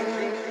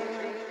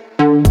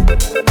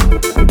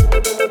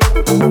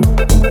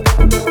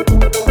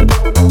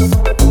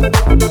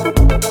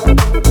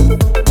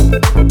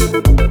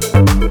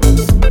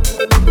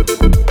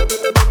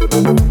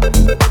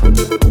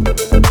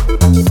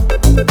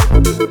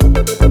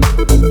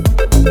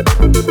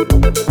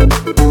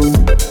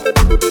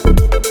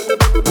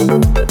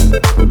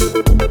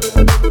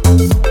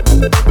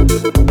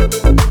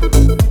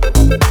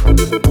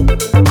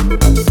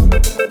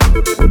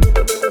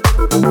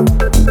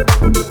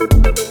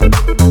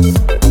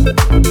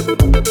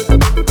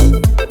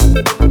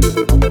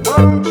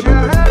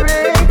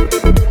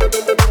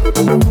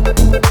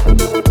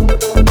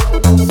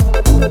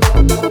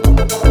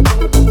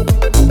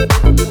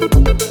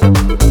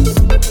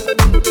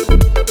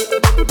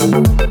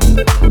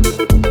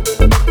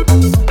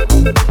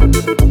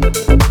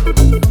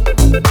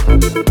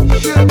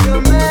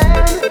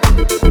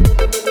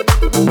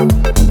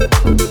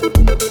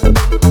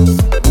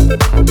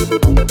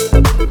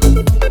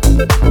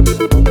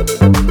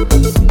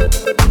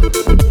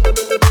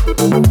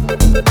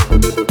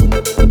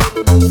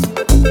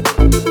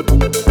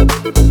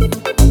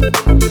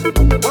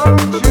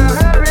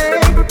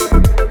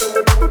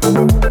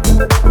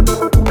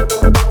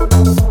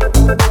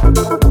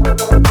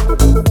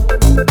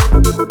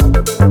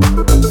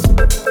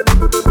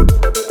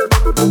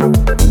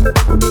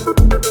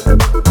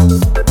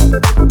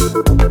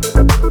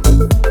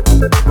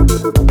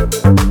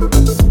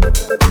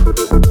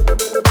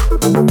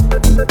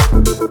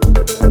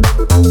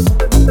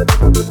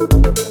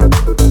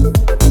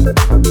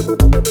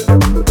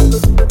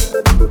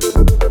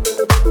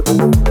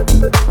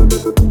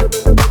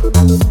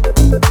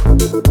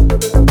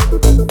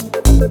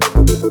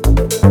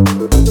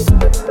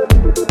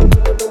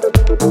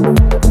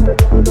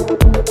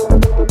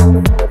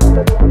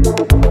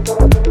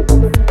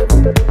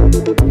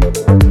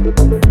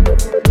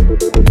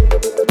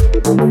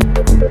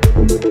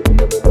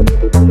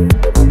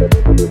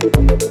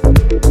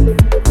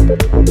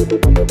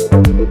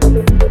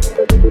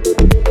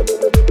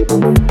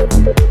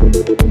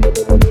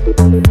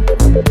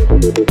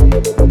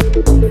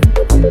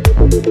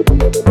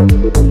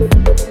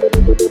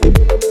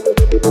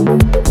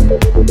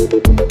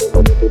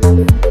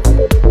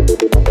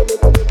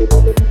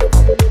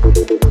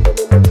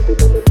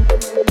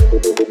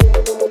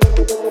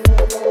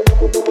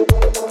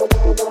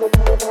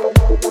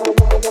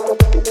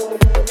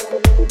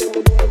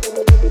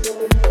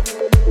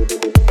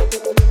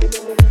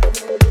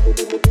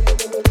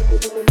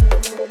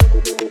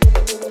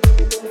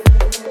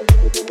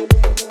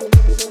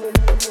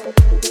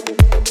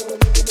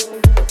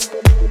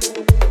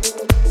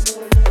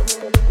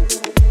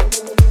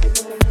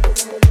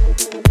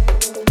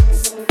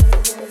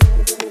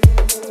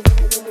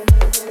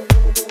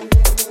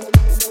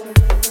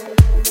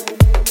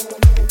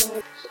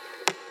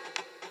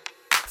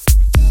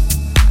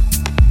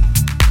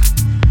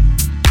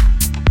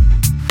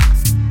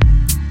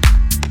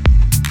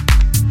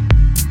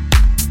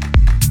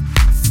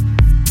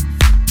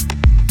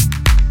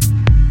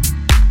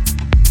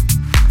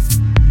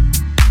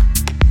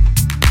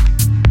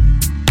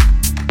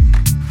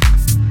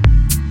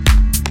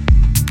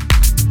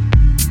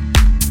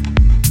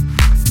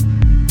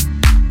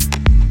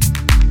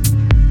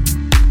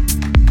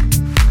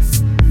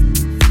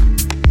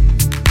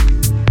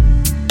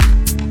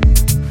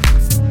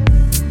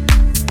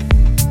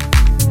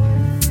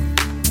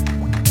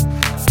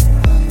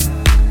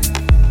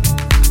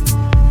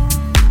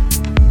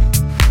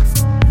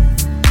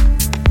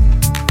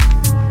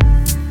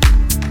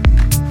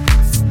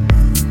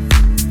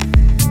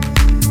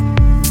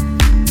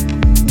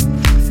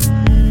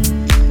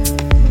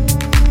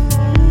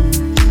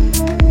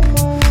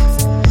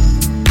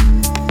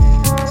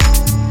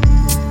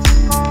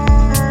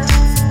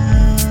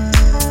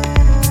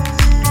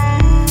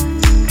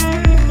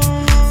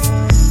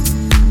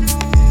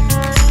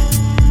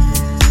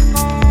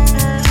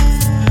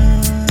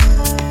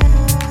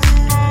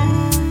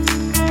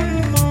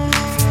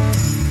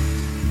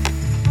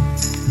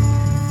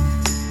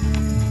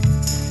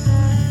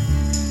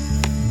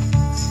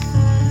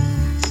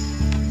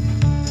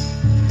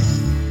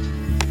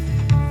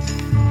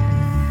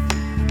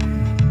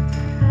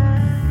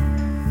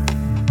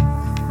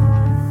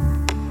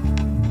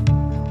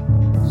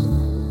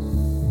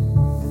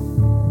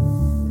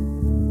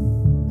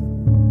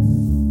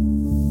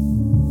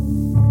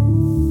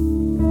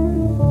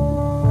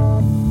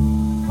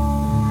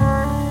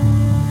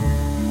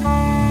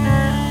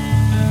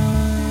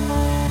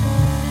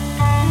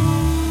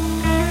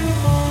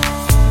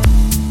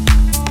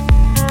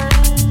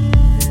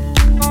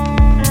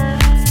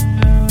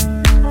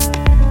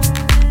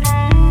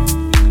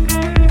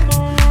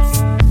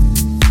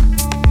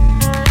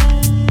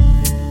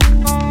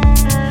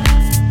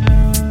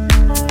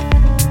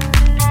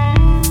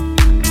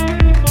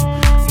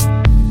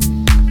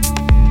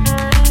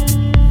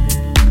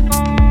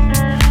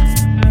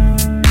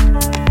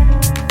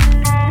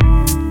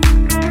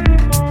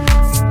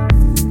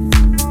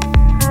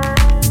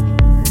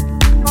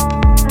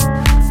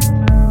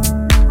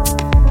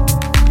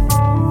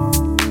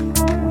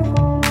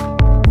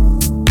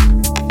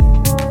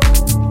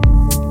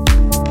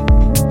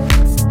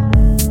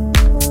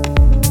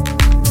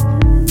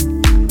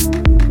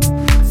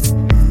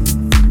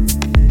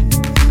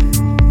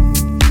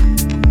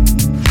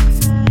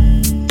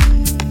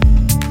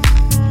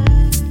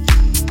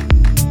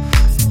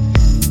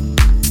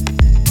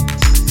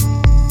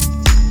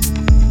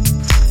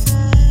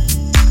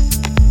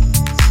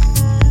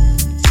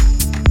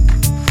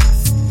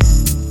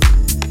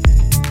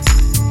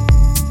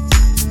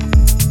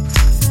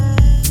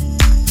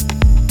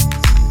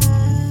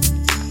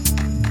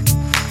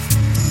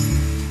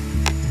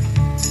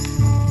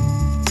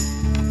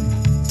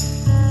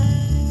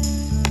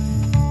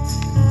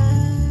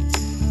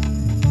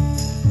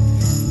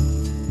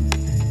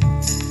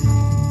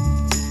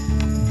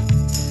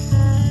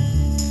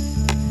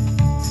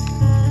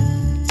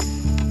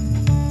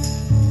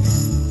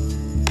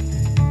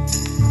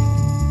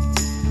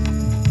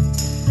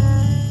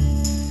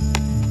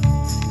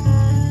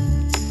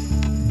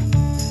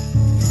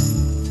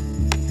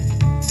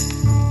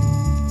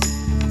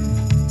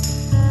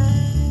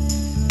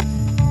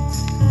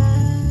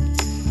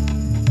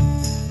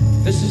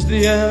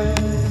 the end,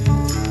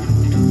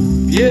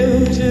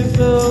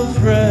 beautiful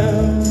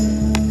friend.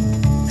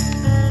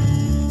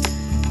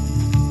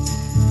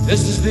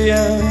 This is the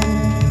end,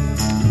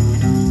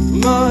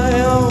 my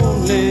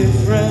only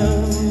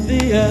friend.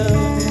 The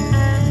end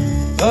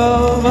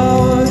of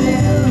our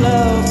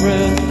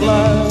elaborate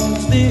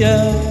plans. The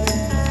end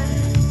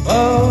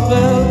of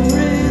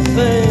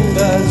everything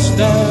that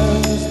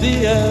stands.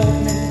 The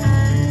end,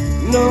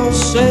 no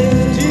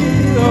safety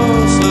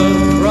or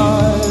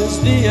surprise.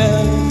 The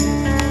end,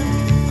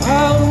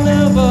 I'll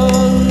never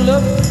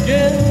look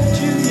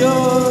into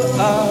your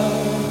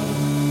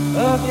eyes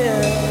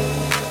again.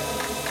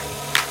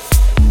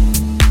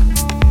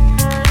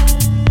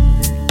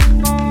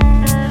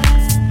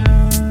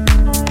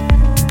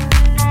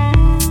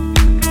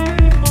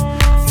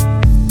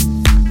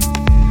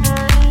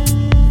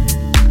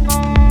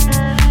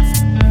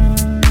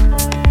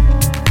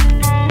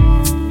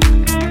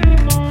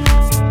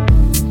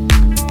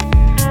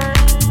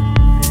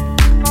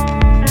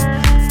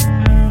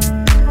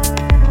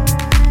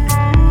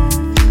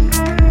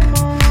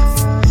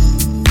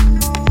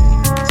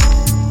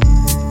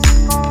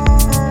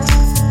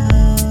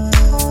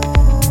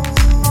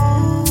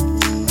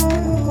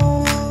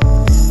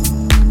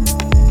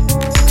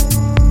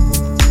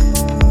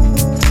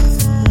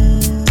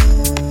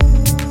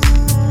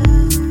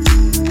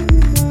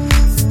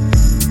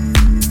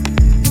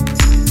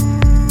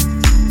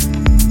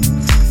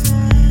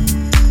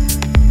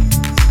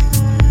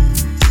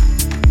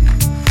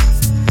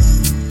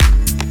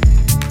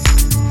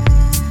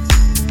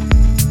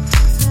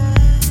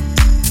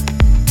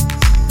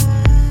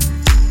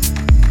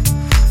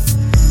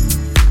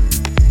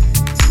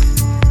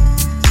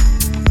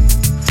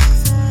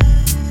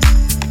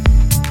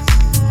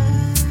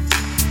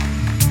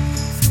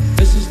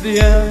 The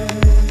end,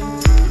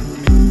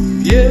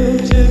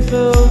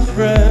 beautiful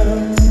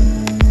friend.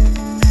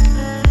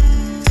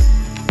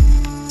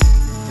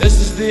 This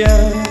is the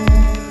end,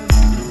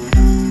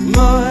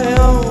 my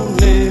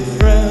only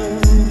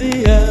friend. The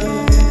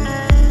end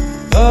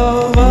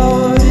of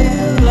our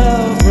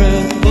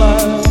elaborate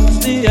plans.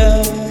 The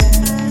end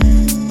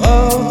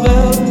of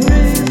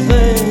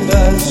everything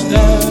that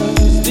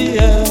stands. The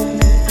end,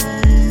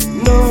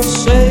 no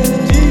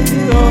safety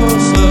or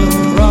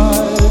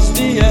surprise.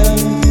 The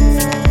end,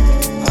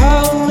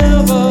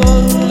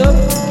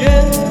 look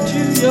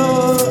into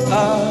your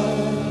eyes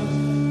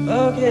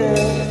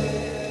again.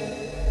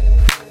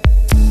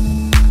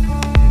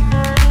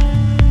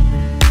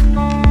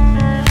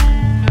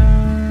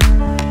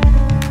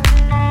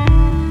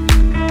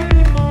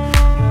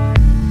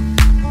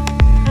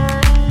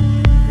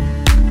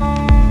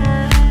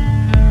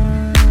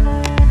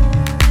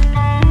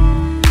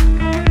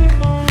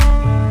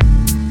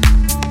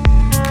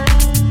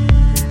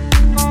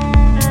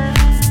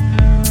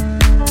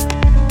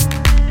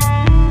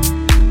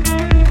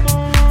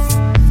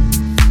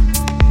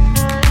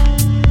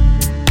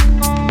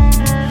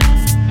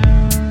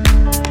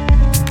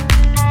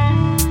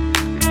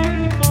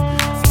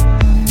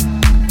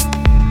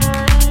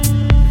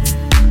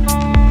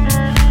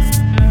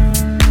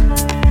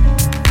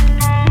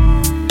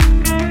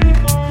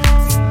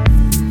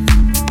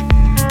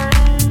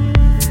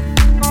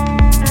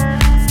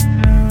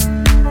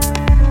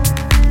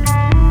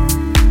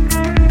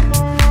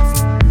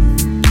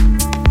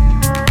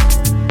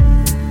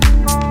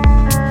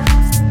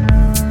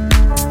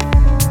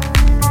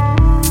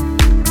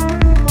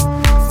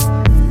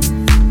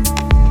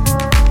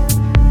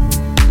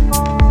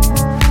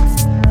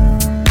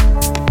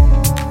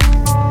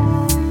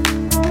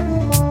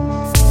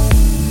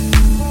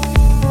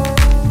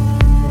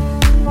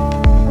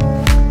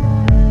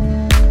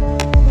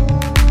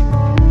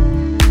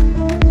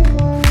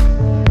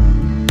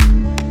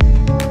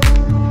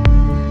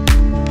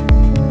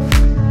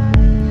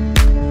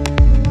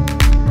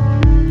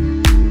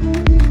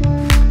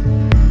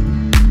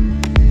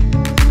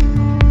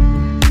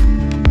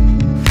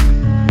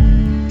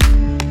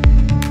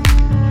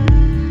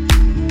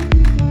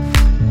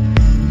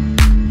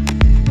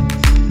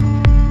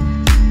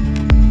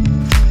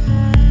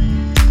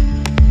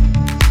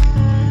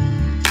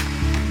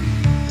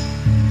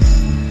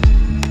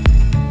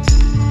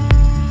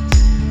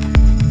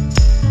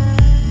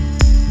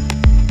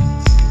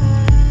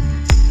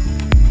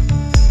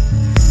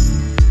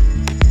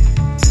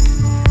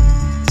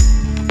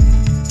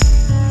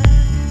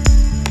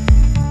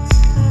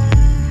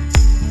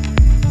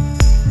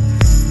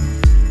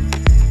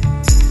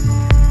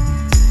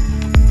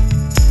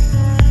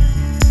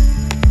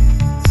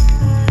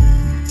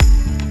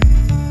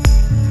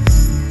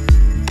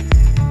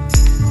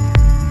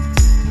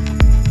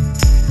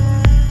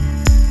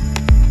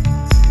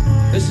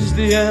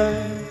 The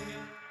end,